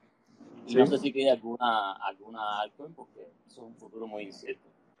Bitcoin y Sí, no sé si queda alguna altcoin porque eso es un futuro muy incierto.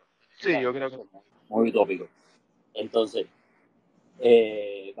 sí, ¿Sabes? yo creo que Muy utópico. Entonces,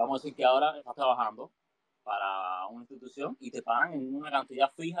 vamos a decir que ahora estás trabajando para una institución y te pagan en una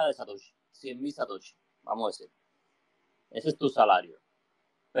cantidad fija de Satoshi, 100.000 Satoshi, vamos a decir. Ese es tu salario.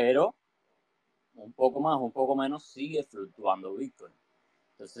 Pero un poco más, un poco menos, sigue fluctuando Bitcoin.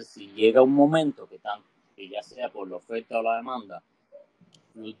 Entonces, si llega un momento que ya sea por la oferta o la demanda,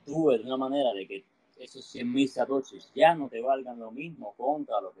 fluctúe de una manera de que esos 100.000 satoshis ya no te valgan lo mismo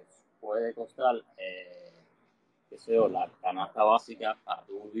contra lo que puede costar, qué sé yo, la canasta básica para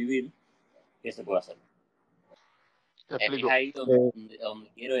tu vivir, ¿qué se puede hacer? te Es explico. ahí donde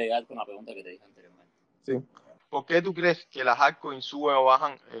quiero llegar con la pregunta que te dije anteriormente. Sí. ¿Por qué tú crees que las altcoins suben o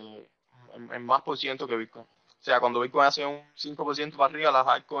bajan en más por ciento que Bitcoin? O sea, cuando Bitcoin hace un 5% para arriba, las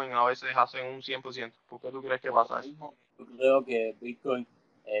altcoins a veces hacen un 100%. ¿Por qué tú crees que pasa eso? Yo creo que Bitcoin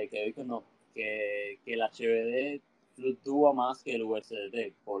no, que el HBD fluctúa más que el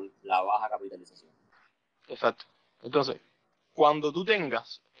USDT por la baja capitalización. Exacto. Entonces, cuando tú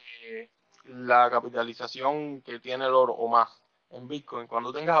tengas la capitalización que tiene el oro o más en Bitcoin,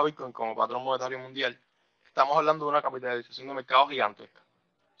 cuando tengas a Bitcoin como patrón monetario mundial, estamos hablando de una capitalización de mercado gigantesca.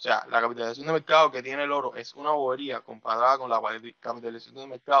 sea, la capitalización de mercado que tiene el oro es una bobería comparada con la capitalización de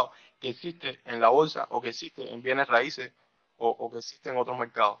mercado que existe en la bolsa o que existe en bienes raíces o que existe en otros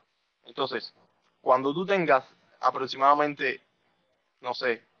mercados. Entonces, cuando tú tengas aproximadamente, no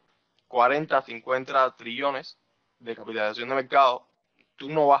sé, 40, 50 trillones de capitalización de mercado, tú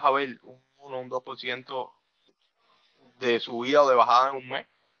no vas a ver un 1, un 2% de subida o de bajada en un mes,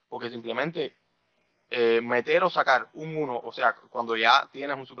 porque simplemente meter o sacar un uno, o sea, cuando ya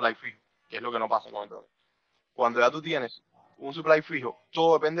tienes un supply fijo, que es lo que no pasa con el dólar. Cuando ya tú tienes un supply fijo,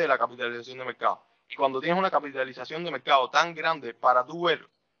 todo depende de la capitalización de mercado. Y cuando tienes una capitalización de mercado tan grande, para tú ver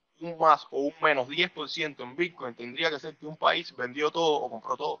un más o un menos 10% en Bitcoin, tendría que ser que un país vendió todo o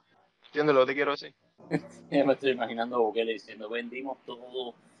compró todo. ¿Entiendes lo que te quiero decir? Ya me estoy imaginando a Bukele diciendo, vendimos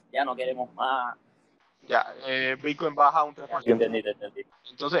todo, ya no queremos más. Ya, Bitcoin baja un Ya, te 3%. entendí, te entendí.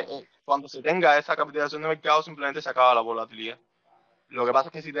 Entonces, cuando se tenga esa capitalización de mercado, simplemente se acaba la volatilidad. Lo que pasa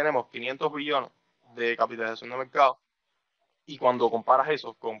es que si tenemos 500 billones de capitalización de mercado, y cuando comparas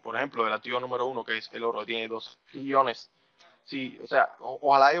eso con, por ejemplo, el activo número uno, que es el oro, tiene 2 billones, sí, o sea,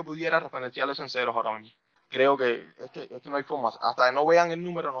 ojalá yo pudiera referenciarlos en ceros ahora mismo. Creo que es que no hay formas. Hasta que no vean el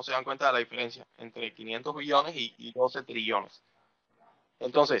número, no se dan cuenta de la diferencia entre 500 billones y 12 trillones.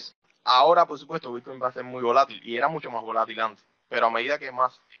 Entonces, ahora, por supuesto, Bitcoin va a ser muy volátil y era mucho más volátil antes. Pero a medida que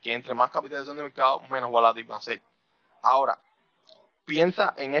entre más capitalización de mercado, menos volátil va a ser. Ahora,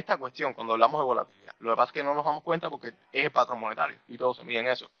 piensa en esta cuestión cuando hablamos de volatilidad. Lo que pasa es que no nos damos cuenta porque es el patrón monetario y todos se miden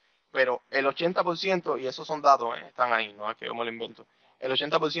eso. Pero el 80%, y esos son datos, están ahí, no es que yo me lo invento, el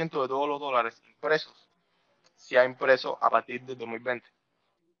 80% de todos los dólares impresos se ha impreso a partir de 2020.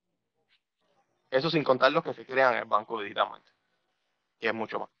 Eso sin contar los que se crean en el banco digitalmente, que es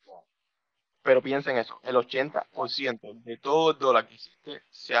mucho más. Pero piensa en eso, el 80% de todo el dólar que existe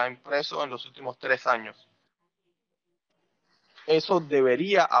se ha impreso en los últimos 3 años. Eso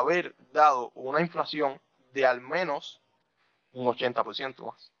debería haber dado una inflación de al menos un 80%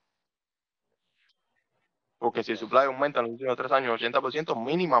 más. Porque si el supply aumenta en los últimos 3 años 80%,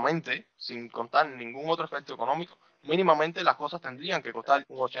 mínimamente, sin contar ningún otro efecto económico, mínimamente las cosas tendrían que costar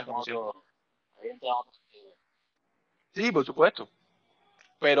un 80%. Sí, por supuesto.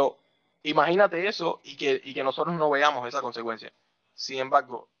 Pero imagínate eso y que nosotros no veamos esa consecuencia. Sin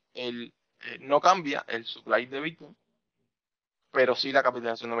embargo, no cambia el supply de Bitcoin, pero sí la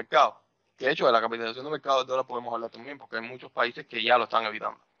capitalización de mercado. Que de hecho de la capitalización de mercado del dólar podemos hablar también, porque hay muchos países que ya lo están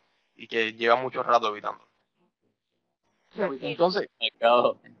evitando y que llevan mucho rato evitando. Entonces, El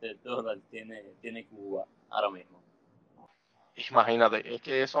mercado del dólar tiene Cuba ahora mismo. imagínate, es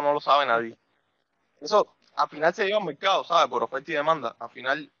que eso no lo sabe nadie. Eso al final se lleva al mercado, ¿sabes? Por oferta y demanda. Al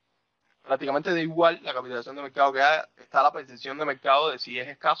final prácticamente da igual la capitalización de mercado que haya, está la percepción de mercado de si es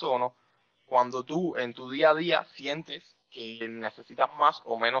escaso o no. Cuando tú en tu día a día sientes que necesitas más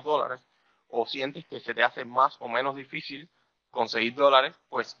o menos dólares, o sientes que se te hace más o menos difícil conseguir dólares,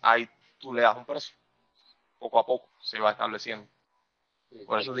 pues ahí tú le das un precio. Poco a poco se va estableciendo. Sí,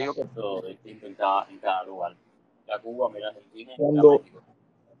 Por hay eso un digo que concepto distinto en cada lugar. Mira Cuba, mira Argentina y mira cuando, México.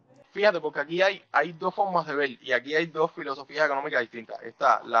 fíjate, porque aquí hay dos formas de ver y aquí hay dos filosofías económicas distintas.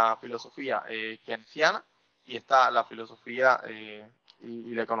 Está la filosofía keynesiana y está la filosofía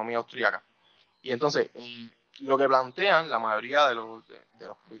y la economía austríaca. Y entonces, lo que plantean la mayoría de los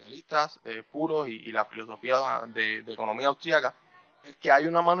capitalistas puros y la filosofía de economía austríaca es que hay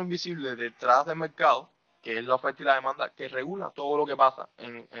una mano invisible detrás del mercado, que es la oferta y la demanda, que regula todo lo que pasa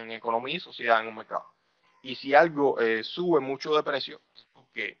en economía y sociedad en un mercado. Y si algo sube mucho de precio, es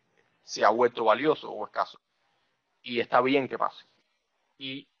porque se ha vuelto valioso o escaso. Y está bien que pase.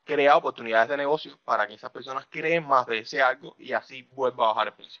 Y crea oportunidades de negocio para que esas personas creen más de ese algo y así vuelva a bajar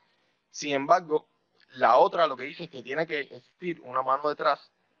el precio. Sin embargo, la otra lo que dice es que tiene que existir una mano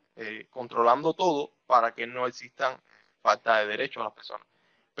detrás controlando todo para que no existan falta de derechos a las personas.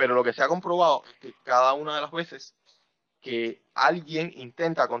 Pero lo que se ha comprobado es que cada una de las veces que alguien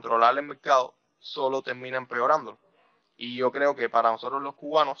intenta controlar el mercado, solo termina empeorándolo. Y yo creo que para nosotros los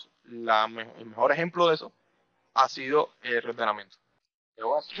cubanos, el mejor ejemplo de eso ha sido el reordenamiento. Te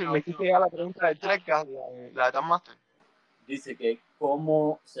voy a hacer una Me última hiciste ya la pregunta. pregunta del Trecas, la de Tan Master. Dice que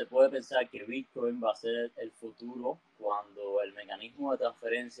cómo se puede pensar que Bitcoin va a ser el futuro cuando el mecanismo de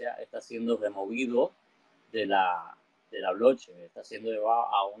transferencia está siendo removido de la blockchain, está siendo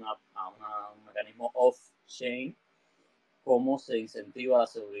llevado un mecanismo off-chain. ¿Cómo se incentiva la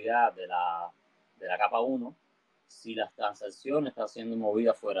seguridad de la capa uno si las transacciones están siendo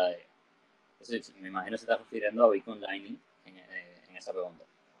movidas fuera de ella? Entonces, me imagino que se está refiriendo a Bitcoin Lightning en esa pregunta.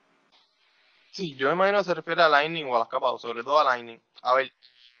 Sí, yo me imagino que se refiere a Lightning o a las capas, sobre todo a Lightning. A ver,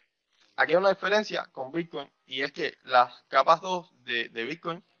 Aquí hay una diferencia con Bitcoin y es que las capas 2 de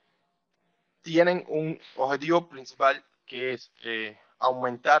Bitcoin tienen un objetivo principal que es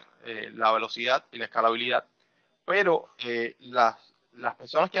aumentar la velocidad y la escalabilidad, pero las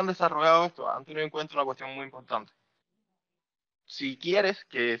personas que han desarrollado esto han tenido en cuenta una cuestión muy importante. Si quieres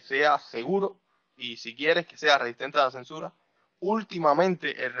que sea seguro y si quieres que sea resistente a la censura,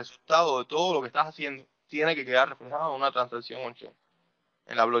 últimamente el resultado de todo lo que estás haciendo tiene que quedar reflejado en una transacción on-chain,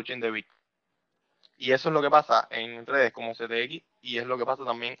 en la blockchain de Bitcoin. Y eso es lo que pasa en redes como CTX y es lo que pasa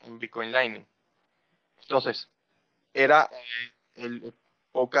también en Bitcoin Lightning. Entonces, era el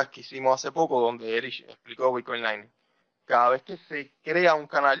podcast que hicimos hace poco donde Erich explicó Bitcoin Lightning. Cada vez que se crea un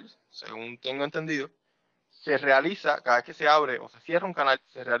canal, según tengo entendido, se realiza, cada vez que se abre o se cierra un canal,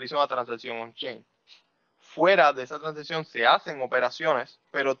 se realiza una transacción on-chain. Fuera de esa transacción se hacen operaciones,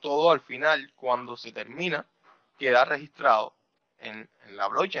 pero todo al final, cuando se termina, queda registrado en la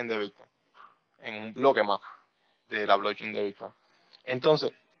blockchain de Bitcoin, en un bloque más de la blockchain de Bitcoin.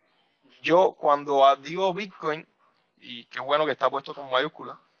 Entonces, yo cuando digo Bitcoin, y qué bueno que está puesto con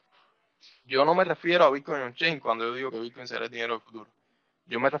mayúscula, yo no me refiero a Bitcoin on-chain cuando yo digo que Bitcoin será el dinero del futuro.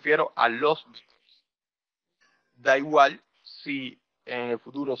 Yo me refiero a los Bitcoins. Da igual si en el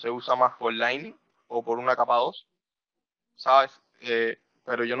futuro se usa más por Lightning o por una capa 2, ¿sabes?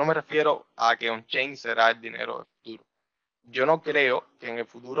 Pero yo no me refiero a que on-chain será el dinero del futuro. Yo no creo que en el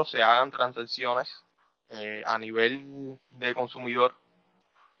futuro se hagan transacciones a nivel de consumidor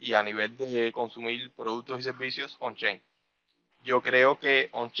y a nivel de consumir productos y servicios on-chain. Yo creo que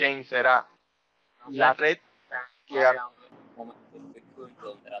on-chain será la red que Bitcoin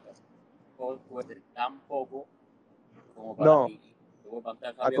donde la tasa puede ser tan poco como para no, que luego tan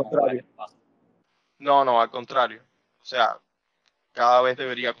al rápido como para que contrario. te pase. No, al contrario. O sea, cada vez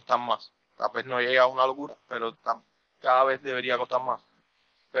debería costar más. Tal vez no llegue a una locura, pero cada vez debería costar más.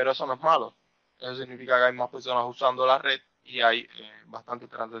 Pero eso no es malo. Eso significa que hay más personas usando la red y hay bastantes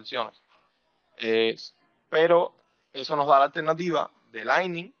transacciones. Eh, pero eso nos da la alternativa de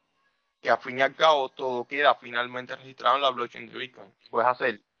Lightning, que al fin y al cabo todo queda finalmente registrado en la blockchain de Bitcoin. Puedes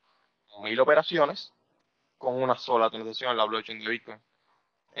hacer 1000 operaciones con una sola transacción en la blockchain de Bitcoin.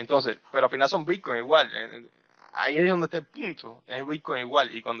 Entonces, pero al final son Bitcoin igual. Ahí es donde está el punto. Es Bitcoin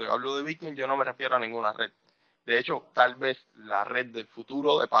igual. Y cuando yo hablo de Bitcoin, yo no me refiero a ninguna red. De hecho, tal vez la red del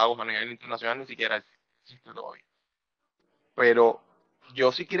futuro de pagos a nivel internacional ni siquiera existe todavía. Pero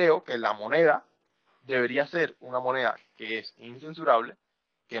yo sí creo que la moneda debería ser una moneda que es incensurable,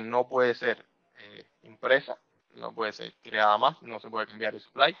 que no puede ser impresa, no puede ser creada más, no se puede cambiar el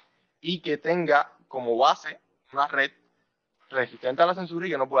supply, y que tenga como base una red resistente a la censura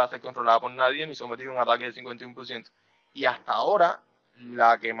y que no pueda ser controlada por nadie ni sometida a un ataque del 51%. Y hasta ahora,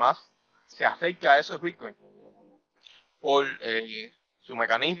 la que más se acerca a eso es Bitcoin, por su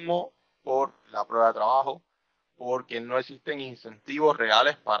mecanismo, por la prueba de trabajo, porque no existen incentivos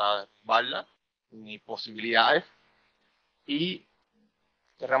reales para derrumbarla, ni posibilidades, y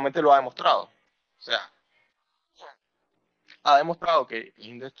que realmente lo ha demostrado. O sea, ha demostrado que es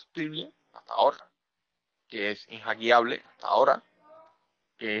indestructible hasta ahora, que es inhackeable hasta ahora,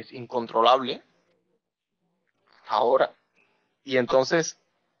 que es incontrolable hasta ahora, y entonces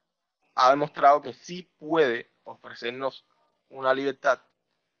ha demostrado que sí puede ofrecernos una libertad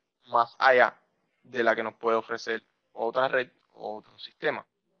más allá de la que nos puede ofrecer otra red o otro sistema.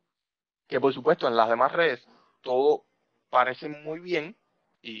 Que por supuesto en las demás redes todo parece muy bien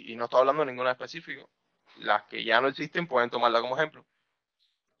y no estoy hablando de ninguna específico. Las que ya no existen pueden tomarla como ejemplo.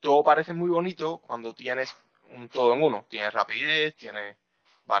 Todo parece muy bonito cuando tienes un todo en uno. Tienes rapidez, tienes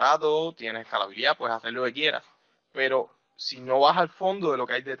barato, tienes escalabilidad, puedes hacer lo que quieras. Pero si no vas al fondo de lo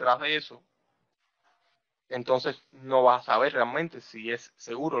que hay detrás de eso, entonces no vas a saber realmente si es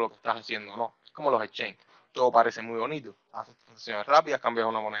seguro lo que estás haciendo o no. Es como los exchanges. Todo parece muy bonito. Haces transacciones rápidas, cambias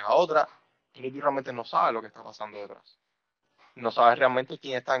una moneda a otra, y tú realmente no sabes lo que está pasando detrás. No sabes realmente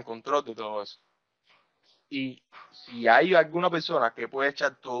quién está en control de todo eso. Y si hay alguna persona que puede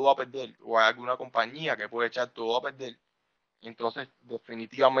echar todo a perder, o hay alguna compañía que puede echar todo a perder, entonces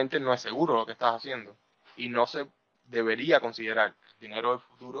definitivamente no es seguro lo que estás haciendo. Y no se debería considerar el dinero del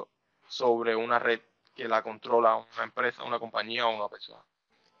futuro sobre una red que la controla una empresa, una compañía o una persona.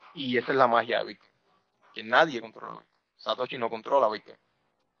 Y esa es la magia de Bitcoin, que nadie controla Bitcoin. Satoshi no controla Bitcoin.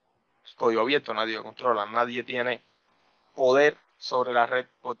 Es código abierto, nadie lo controla. Nadie tiene poder sobre la red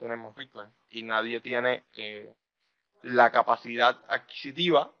por tenemos Bitcoin. Y nadie tiene la capacidad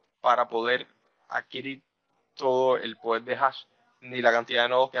adquisitiva para poder adquirir todo el poder de hash, ni la cantidad de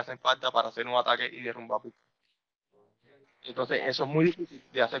nodos que hacen falta para hacer un ataque y derrumbar Bitcoin. Entonces, eso es muy difícil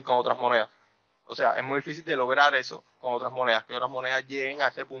de hacer con otras monedas. O sea, es muy difícil de lograr eso con otras monedas, que otras monedas lleguen a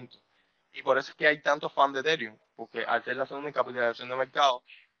ese punto. Y por eso es que hay tantos fans de Ethereum, porque al ser la segunda capitalización de mercado,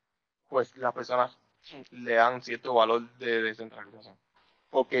 pues las personas le dan cierto valor de descentralización.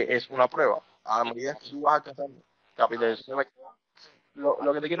 Porque es una prueba. A medida que tú vas alcanzando capitalización de mercado,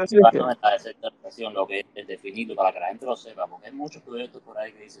 lo que te quiero decir es que, Básicamente la descentralización, lo que es definirlo para que la gente lo sepa, porque hay muchos proyectos por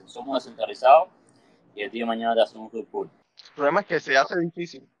ahí que dicen somos descentralizados y el día de mañana te hacen un report. el problema es que se hace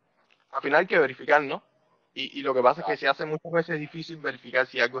difícil. Al final hay que verificar, ¿no? Y lo que pasa es que se hace muchas veces difícil verificar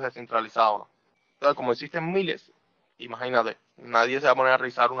si algo es descentralizado o no. Entonces, como existen miles, imagínate, nadie se va a poner a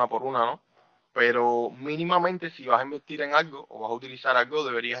revisar una por una, ¿no? Pero mínimamente si vas a invertir en algo o vas a utilizar algo,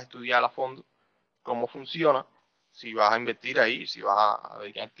 deberías estudiar a fondo cómo funciona, si vas a invertir ahí, si vas a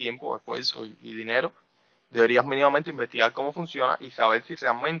dedicar tiempo, esfuerzo y dinero, deberías mínimamente investigar cómo funciona y saber si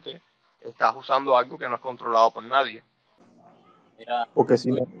realmente estás usando algo que no es controlado por nadie. Mira, Porque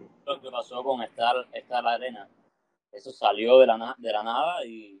si no, lo que pasó con Star Arena, eso salió de la nada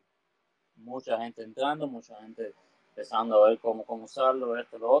y mucha gente entrando, mucha gente empezando a ver cómo usarlo,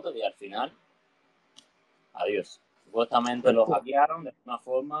 esto, lo otro, y al final, adiós. Supuestamente lo hackearon de una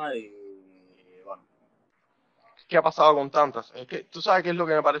forma y bueno. ¿qué ha pasado con tantas? Es que tú sabes qué es lo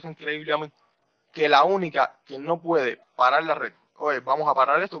que me parece increíble a mí, que la única que no puede parar la red, oye, vamos a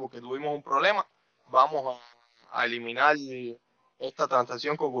parar esto porque tuvimos un problema, vamos a eliminar esta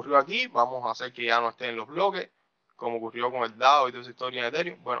transacción que ocurrió aquí, vamos a hacer que ya no esté en los bloques, como ocurrió con el DAO y toda esa historia en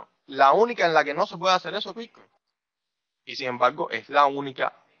Ethereum. Bueno, la única en la que no se puede hacer eso es Bitcoin. Y sin embargo, es la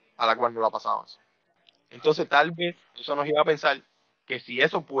única a la cual no la pasamos. Entonces, tal vez eso nos iba a pensar que si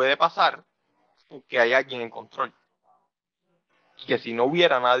eso puede pasar, que hay alguien en control. Y que si no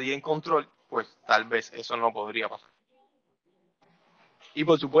hubiera nadie en control, pues tal vez eso no podría pasar. Y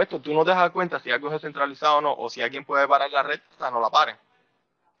por supuesto, tú no te das cuenta si algo es descentralizado o no, o si alguien puede parar la red, o sea, no la paren.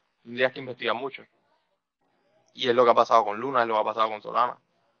 Tendrías que investigar mucho. Y es lo que ha pasado con Luna, es lo que ha pasado con Solana.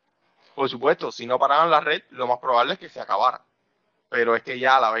 Por supuesto, si no pararan la red, lo más probable es que se acabara. Pero es que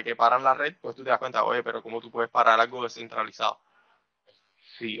ya a la vez que paran la red, pues tú te das cuenta, oye, pero ¿cómo tú puedes parar algo descentralizado?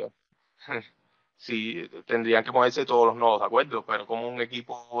 Sí, sí, tendrían que ponerse todos los nodos, ¿de acuerdo? Pero como un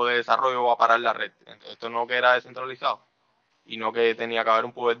equipo de desarrollo va a parar la red. Esto no que era descentralizado y no que tenía que haber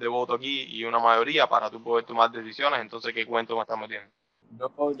un poder de voto aquí y una mayoría para tú poder tomar decisiones. Entonces, ¿qué cuento me estás metiendo?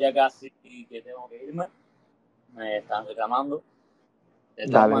 Yo ya casi que tengo que irme, me están reclamando. De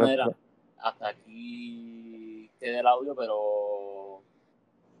todas Dale, no hay maneras, problema. hasta aquí queda el audio,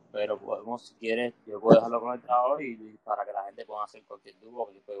 pero podemos, si quieres, yo puedo dejarlo conectado y para que la gente pueda hacer cualquier duda,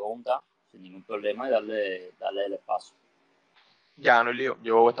 cualquier pregunta, sin ningún problema y darle el espacio. Ya, no hay lío.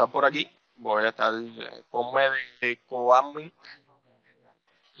 Yo voy a estar por aquí. Voy a estar, ponme de coadmin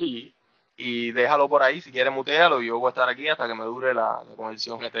y déjalo por ahí. Si quieres, mutealo y yo voy a estar aquí hasta que me dure la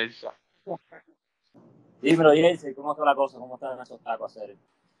conexión eterna. Dímelo, Jesse, ¿cómo está la cosa? ¿Cómo están esos tacos, hacer?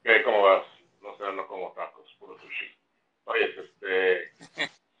 ¿Qué, cómo vas? No sé, no como tacos, puro sushi. Oye,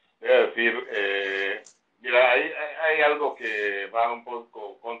 voy a decir, mira, hay algo que va un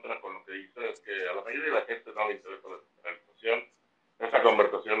poco contra con lo que dices, es que a la mayoría de la gente no le interesa la descentralización. Esa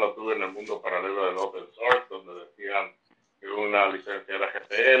conversación la tuve en el mundo paralelo del open source, donde decían que una licencia era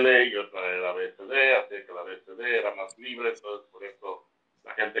GPL y otra era BSD, así que la BSD era más libre, entonces por eso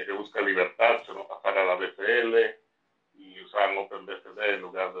la gente que busca libertad se va a pasar a la BSL y usaban OpenBSD en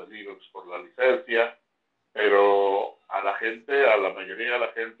lugar de Linux por la licencia, pero a la gente, a la mayoría de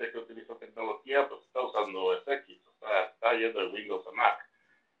la gente que utiliza tecnología, pues está usando Ep5, o sea, está yendo de Windows a Mac.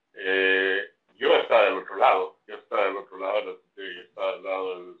 Yo estaba del otro lado, yo estaba del otro lado, yo estaba del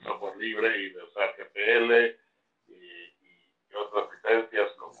lado del software libre y de usar GPL y otras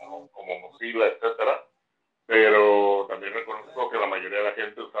licencias como Mozilla, etcétera, pero también reconozco que la mayoría de la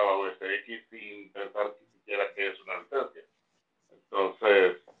gente usaba OSX sin pensar siquiera que es una licencia.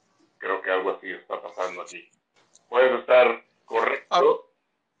 Entonces, creo que algo así está pasando aquí. Puedes estar Ah, correcto,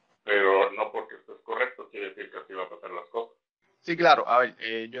 pero no porque estés correcto quiere decir que así van a pasar las cosas. sí, claro. A ver,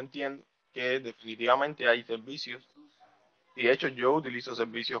 yo entiendo que definitivamente hay servicios y de hecho yo utilizo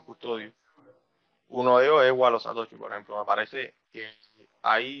servicios custodios. Uno de ellos es Wallet Satoshi, por ejemplo. Me parece que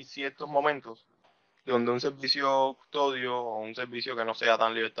hay ciertos momentos donde un servicio custodio o un servicio que no sea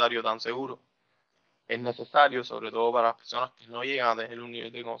tan libertario, tan seguro, es necesario, sobre todo para las personas que no llegan a tener un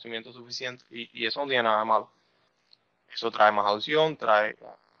nivel de conocimiento suficiente, y eso no tiene nada de malo. Eso trae más adopción, trae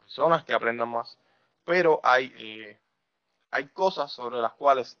a personas que aprendan más, pero hay cosas sobre las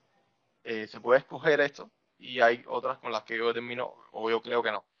cuales se puede escoger esto y hay otras con las que yo determino o yo creo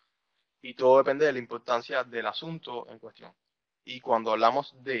que no. Y todo depende de la importancia del asunto en cuestión. Y cuando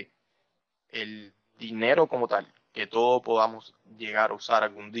hablamos de el dinero como tal, que todos podamos llegar a usar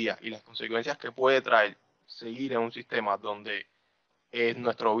algún día y las consecuencias que puede traer seguir en un sistema donde es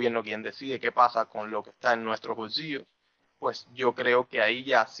nuestro gobierno quien decide qué pasa con lo que está en nuestros bolsillos, pues yo creo que ahí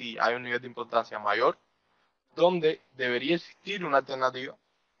ya sí hay un nivel de importancia mayor donde debería existir una alternativa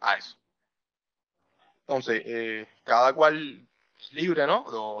a eso. Entonces, cada cual es libre, ¿no?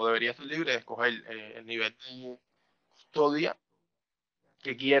 O debería ser libre de escoger el nivel de custodia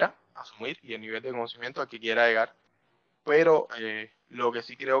que quiera asumir y el nivel de conocimiento al que quiera llegar. Pero lo que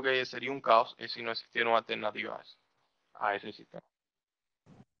sí creo que sería un caos es si no existiera una alternativa a eso, a ese sistema.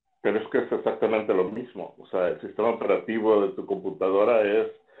 Pero es que es exactamente lo mismo. O sea, el sistema operativo de tu computadora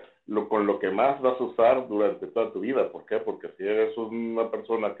es con lo que más vas a usar durante toda tu vida. ¿Por qué? Porque si eres una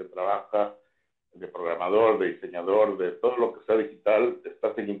persona que trabaja de programador, de diseñador, de todo lo que sea digital,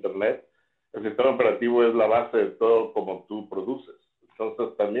 estás en Internet, el sistema operativo es la base de todo como tú produces.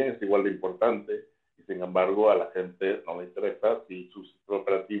 Entonces también es igual de importante y sin embargo a la gente no le interesa si su sistema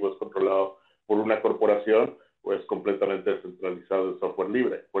operativo es controlado por una corporación o es completamente descentralizado de software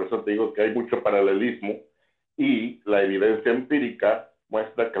libre. Por eso te digo que hay mucho paralelismo y la evidencia empírica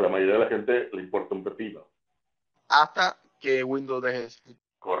muestra que a la mayoría de la gente le importa un pepino. Hasta que Windows deje de existir.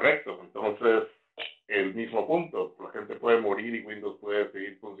 Correcto, entonces el mismo punto, la gente puede morir y Windows puede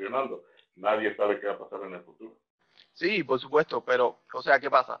seguir funcionando. Nadie sabe qué va a pasar en el futuro. Sí, por supuesto, pero, o sea, ¿qué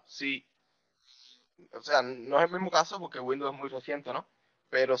pasa? Si, o sea, no es el mismo caso porque Windows es muy reciente, ¿no?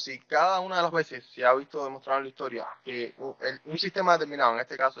 Pero si cada una de las veces se ha visto demostrado en la historia que un sistema determinado, en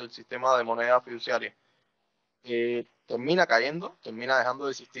este caso el sistema de moneda fiduciaria, termina cayendo, termina dejando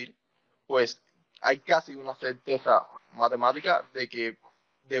de existir, pues hay casi una certeza matemática de que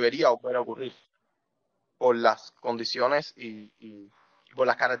debería volver a ocurrir por las condiciones y por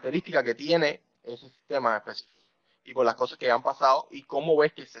las características que tiene ese sistema específico y por las cosas que han pasado y cómo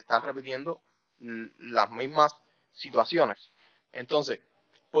ves que se están repitiendo las mismas situaciones. Entonces,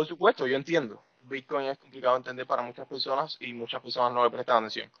 por supuesto, yo entiendo, Bitcoin es complicado de entender para muchas personas y muchas personas no le prestan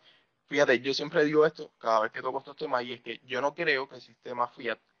atención. Fíjate, yo siempre digo esto cada vez que toco estos temas y es que yo no creo que el sistema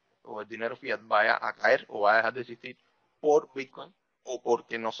fiat o el dinero fiat vaya a caer o vaya a dejar de existir por Bitcoin o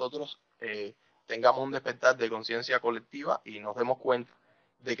porque nosotros tengamos un despertar de conciencia colectiva y nos demos cuenta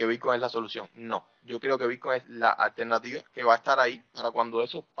de que Bitcoin es la solución. No, yo creo que Bitcoin es la alternativa que va a estar ahí para cuando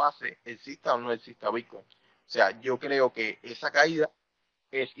eso pase, exista o no exista Bitcoin. O sea, yo creo que esa caída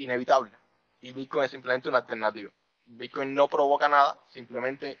es inevitable y Bitcoin es simplemente una alternativa. Bitcoin no provoca nada,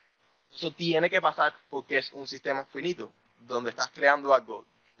 simplemente eso tiene que pasar porque es un sistema finito, donde estás creando algo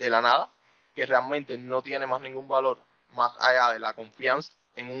de la nada que realmente no tiene más ningún valor más allá de la confianza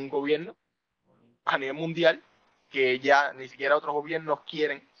en un gobierno a nivel mundial que ya ni siquiera otros gobiernos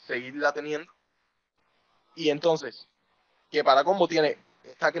quieren seguirla teniendo. Y entonces, que para combo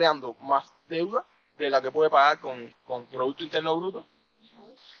está creando más deuda de la que puede pagar con Producto Interno Bruto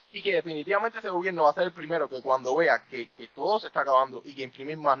y que definitivamente ese gobierno va a ser el primero que cuando vea que todo se está acabando y que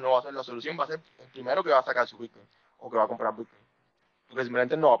imprimir más no va a ser la solución, va a ser el primero que va a sacar su Bitcoin o que va a comprar Bitcoin, porque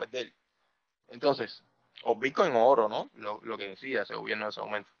simplemente no va a perder. Entonces, o Bitcoin o oro, ¿no? Lo que decía ese gobierno en ese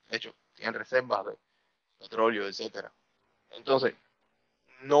momento. De hecho, tienen reservas de petróleo, etcétera. Entonces,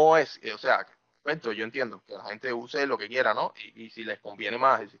 no es, o sea, perfecto, yo entiendo que la gente use lo que quiera, ¿no? Y si les conviene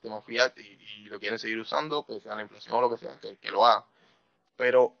más el sistema fiat y lo quieren seguir usando, pues sea la inflación o lo que sea, que lo hagan.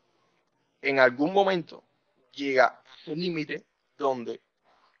 Pero en algún momento llega a ese límite donde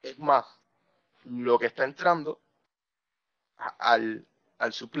es más lo que está entrando al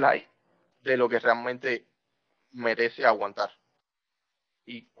supply de lo que realmente merece aguantar.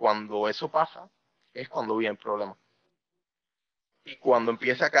 Y cuando eso pasa, es cuando viene el problema. Y cuando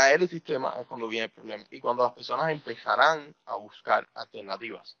empieza a caer el sistema, es cuando viene el problema. Y cuando las personas empezarán a buscar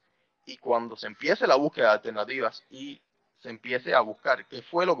alternativas. Y cuando se empiece la búsqueda de alternativas y se empiece a buscar qué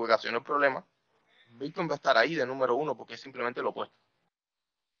fue lo que ocasionó el problema, Bitcoin va a estar ahí de número uno porque es simplemente lo opuesto.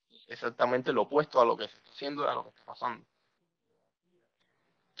 Exactamente lo opuesto a lo que se está haciendo y a lo que está pasando.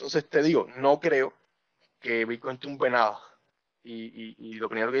 Entonces te digo, no creo que Bitcoin tumbe nada. Y lo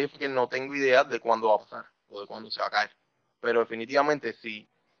primero que dije fue que no tengo idea de cuándo va a pasar o de cuándo se va a caer. Pero definitivamente si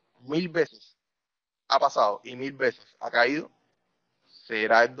 1000 veces ha pasado y 1000 veces ha caído,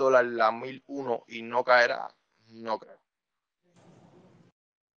 ¿será el dólar la 1001 y no caerá? No creo.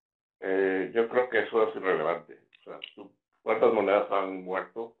 Yo creo que eso es irrelevante. O sea, ¿cuántas monedas han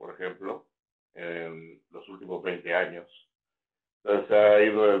muerto, por ejemplo, en los últimos 20 años? Entonces se ha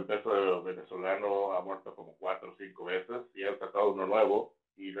ido el peso venezolano, ha muerto como 4 o 5 veces y han sacado uno nuevo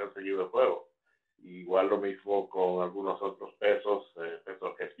y le han seguido el juego. Igual lo mismo con algunos otros pesos, peso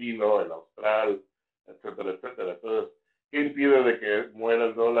argentino, el austral, etcétera, etcétera. Entonces, ¿qué impide de que muera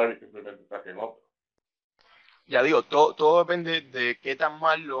el dólar y simplemente saquen otro? Ya digo, todo depende de qué tan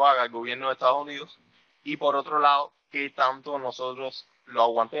mal lo haga el gobierno de Estados Unidos y por otro lado, qué tanto nosotros lo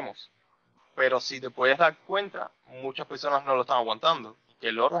aguantemos. Pero si te puedes dar cuenta, muchas personas no lo están aguantando. Que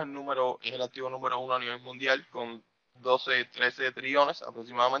el oro es el activo número uno a nivel mundial con 12, 13 trillones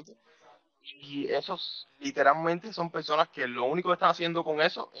aproximadamente. Y esos literalmente son personas que lo único que están haciendo con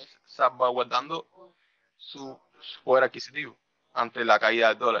eso es salvaguardando su poder adquisitivo ante la caída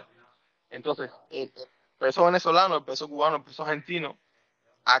del dólar. Entonces, el peso venezolano, el peso cubano, el peso argentino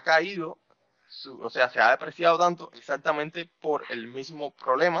ha caído, o sea, se ha depreciado tanto exactamente por el mismo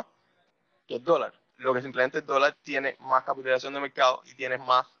problema que el dólar. Lo que simplemente el dólar tiene más capitalización de mercado y tiene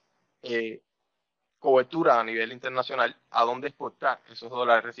más eh, cobertura a nivel internacional a donde exportar esos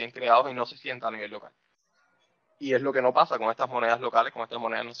dólares recién creados y no se sienta a nivel local. Y es lo que no pasa con estas monedas locales, con estas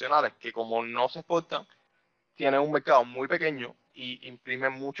monedas nacionales, que como no se exportan, tienen un mercado muy pequeño y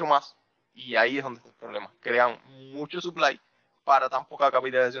imprimen mucho más. Y ahí es donde está el problema. Crean mucho supply para tan poca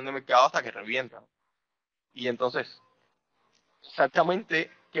capitalización de mercado hasta que revientan. Y entonces,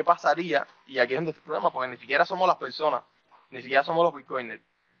 exactamente qué pasaría, y aquí es donde está el problema, porque ni siquiera somos las personas, ni siquiera somos los bitcoiners.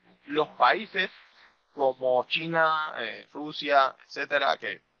 Los países como China, Rusia, etcétera,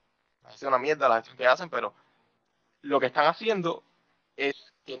 que hace una mierda la gestión que hacen, pero lo que están haciendo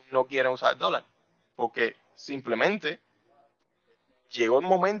es que no quieren usar el dólar, porque simplemente llegó el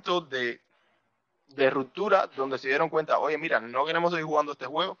momento de ruptura donde se dieron cuenta, oye, mira, no queremos seguir jugando este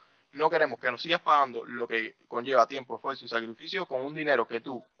juego, no queremos que nos sigas pagando lo que conlleva tiempo, esfuerzo y sacrificio con un dinero que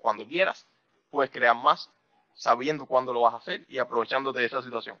tú, cuando quieras, puedes crear más sabiendo cuándo lo vas a hacer y aprovechándote de esa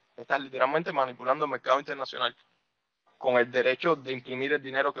situación. Estás literalmente manipulando el mercado internacional con el derecho de imprimir el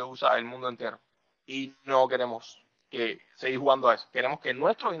dinero que usa el mundo entero. Y no queremos que seguir jugando a eso. Queremos que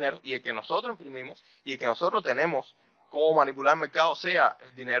nuestro dinero y el que nosotros imprimimos y el que nosotros tenemos cómo manipular el mercado sea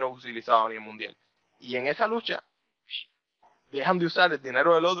el dinero utilizado a nivel mundial. Y en esa lucha dejan de usar el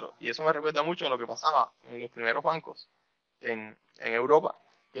dinero del otro, y eso me recuerda mucho a lo que pasaba en los primeros bancos en Europa,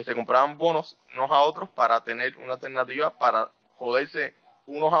 que se compraban bonos unos a otros para tener una alternativa para joderse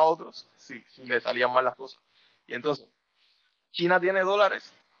unos a otros si les salían mal las cosas. Y entonces, China tiene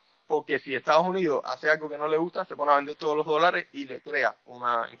dólares porque si Estados Unidos hace algo que no le gusta, se pone a vender todos los dólares y le crea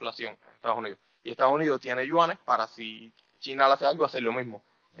una inflación a Estados Unidos. Y Estados Unidos tiene yuanes para si China le hace algo, hacer lo mismo.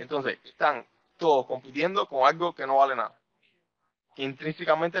 Entonces, están todos compitiendo con algo que no vale nada, que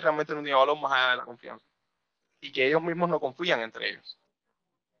intrínsecamente realmente no tiene valor más allá de la confianza. Y que ellos mismos no confían entre ellos.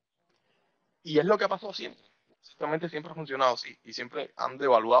 Y es lo que ha pasado siempre. Exactamente siempre ha funcionado así. Y siempre han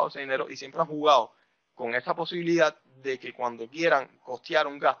devaluado ese dinero y siempre han jugado con esa posibilidad de que cuando quieran costear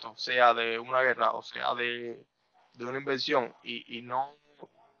un gasto, sea de una guerra o sea de una inversión, y no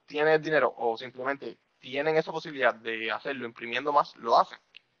tienen el dinero o simplemente tienen esa posibilidad de hacerlo imprimiendo más, lo hacen.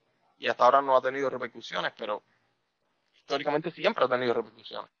 Y hasta ahora no ha tenido repercusiones, pero históricamente siempre ha tenido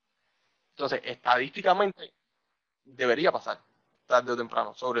repercusiones. Entonces, estadísticamente debería pasar tarde o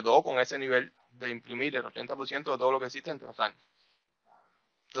temprano, sobre todo con ese nivel de imprimir el 80% de todo lo que existe en 3 años.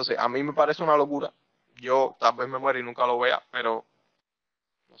 Entonces, a mí me parece una locura. Yo tal vez me muera y nunca lo vea, pero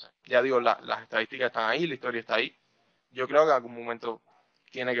no sé, ya digo, las estadísticas están ahí, la historia está ahí. Yo creo que en algún momento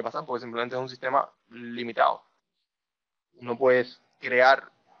tiene que pasar porque simplemente es un sistema limitado. No puedes crear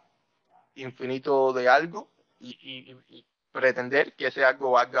infinito de algo y pretender que ese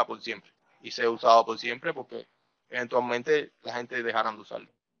algo valga por siempre y sea usado por siempre porque eventualmente la gente dejará de usarlo.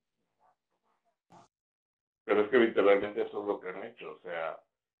 Pero es que literalmente eso es lo que han hecho. O sea,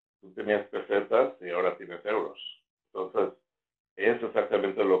 tú tenías pesetas y ahora tienes euros. Entonces, es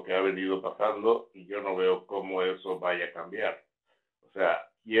exactamente lo que ha venido pasando y yo no veo cómo eso vaya a cambiar. O sea,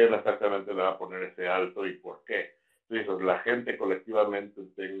 ¿quién exactamente le va a poner ese alto y por qué? Tú dices, la gente colectivamente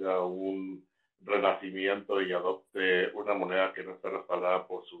tenga un renacimiento y adopte una moneda que no está respaldada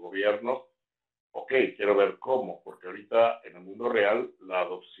por su gobierno. Ok, quiero ver cómo, porque ahorita en el mundo real la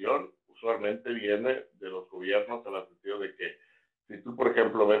adopción usualmente viene de los gobiernos en el sentido de que si tú, por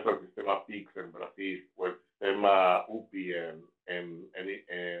ejemplo, ves el sistema PIX en Brasil o el sistema UPI en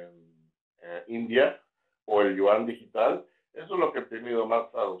India o el yuan digital, eso es lo que ha tenido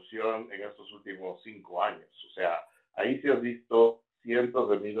más adopción en estos últimos 5 años. O sea, ahí sí has visto cientos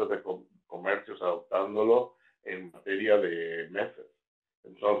de miles de comercios adoptándolo en materia de meses.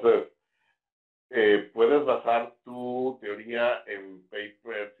 Entonces, puedes basar tu teoría en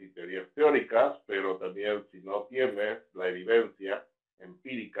papers y teorías teóricas, pero también si no tienes la evidencia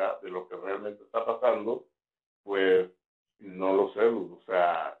empírica de lo que realmente está pasando, pues no lo sé. O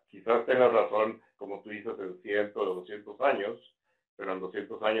sea, quizás tengas razón, como tú dices, en 100 o 200 años, pero en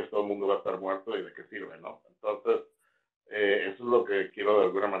 200 años todo el mundo va a estar muerto y de qué sirve, ¿no? Entonces, eso es lo que quiero de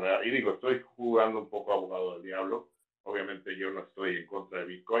alguna manera. Y digo, estoy jugando un poco abogado del diablo. Obviamente yo no estoy en contra de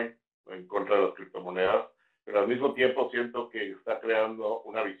Bitcoin, en contra de las criptomonedas, pero al mismo tiempo siento que está creando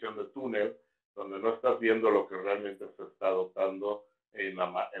una visión de túnel donde no estás viendo lo que realmente se está adoptando en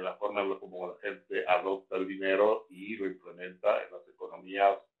la forma en como la gente adopta el dinero y lo implementa en las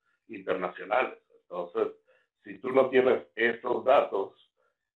economías internacionales. Entonces, si tú no tienes estos datos,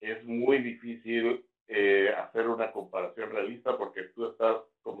 es muy difícil hacer una comparación realista porque tú estás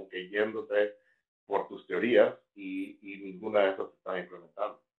como que yéndote por tus teorías y ninguna de esas se está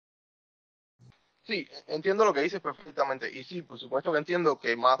implementando. Sí, entiendo lo que dices perfectamente. Y sí, por supuesto que entiendo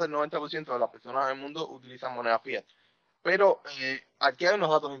que más del 90% de las personas en el mundo utilizan moneda fiat. Pero aquí hay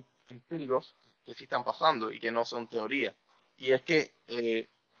unos datos empíricos que sí están pasando y que no son teoría. Y es que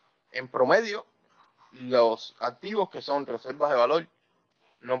en promedio los activos que son reservas de valor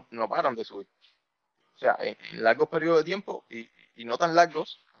no paran de subir. O sea, en largos periodos de tiempo y no tan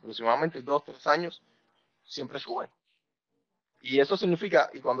largos, aproximadamente 2 o 3 años, siempre suben. Y eso significa,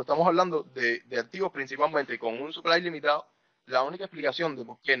 y cuando estamos hablando de activos principalmente con un supply limitado, la única explicación de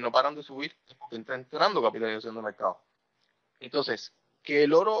por qué no paran de subir es porque está entrando capitalización de mercado. Entonces, que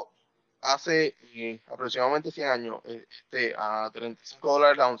el oro hace aproximadamente 100 años esté a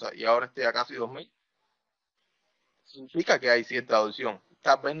 $35 la onza y ahora esté a casi 2.000, significa que hay cierta adopción.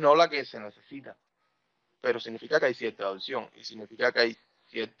 Tal vez no la que se necesita, pero significa que hay cierta adopción y significa que hay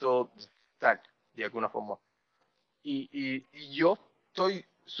cierto despertar de alguna forma. Y yo estoy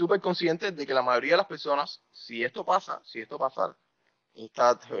súper consciente de que la mayoría de las personas, si esto pasara,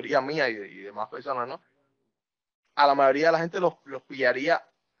 esta teoría mía y demás personas, ¿no? A la mayoría de la gente los pillaría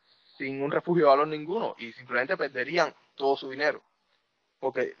sin un refugio de valor ninguno y simplemente perderían todo su dinero.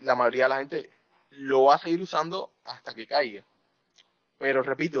 Porque la mayoría de la gente lo va a seguir usando hasta que caiga. Pero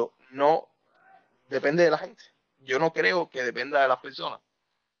repito, no depende de la gente. Yo no creo que dependa de las personas.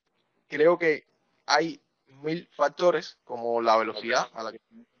 Creo que hay 1.000 factores como la velocidad a la que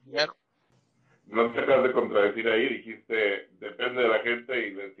el dinero. No te acabas de contradecir ahí, dijiste depende de la gente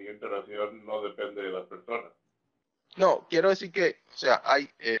y la siguiente oración no depende de las personas. No, quiero decir que, o sea, hay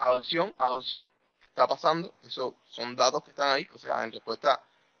adopción está pasando, eso son datos que están ahí, o sea, en respuesta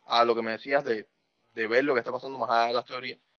a lo que me decías de ver lo que está pasando más allá de las teorías.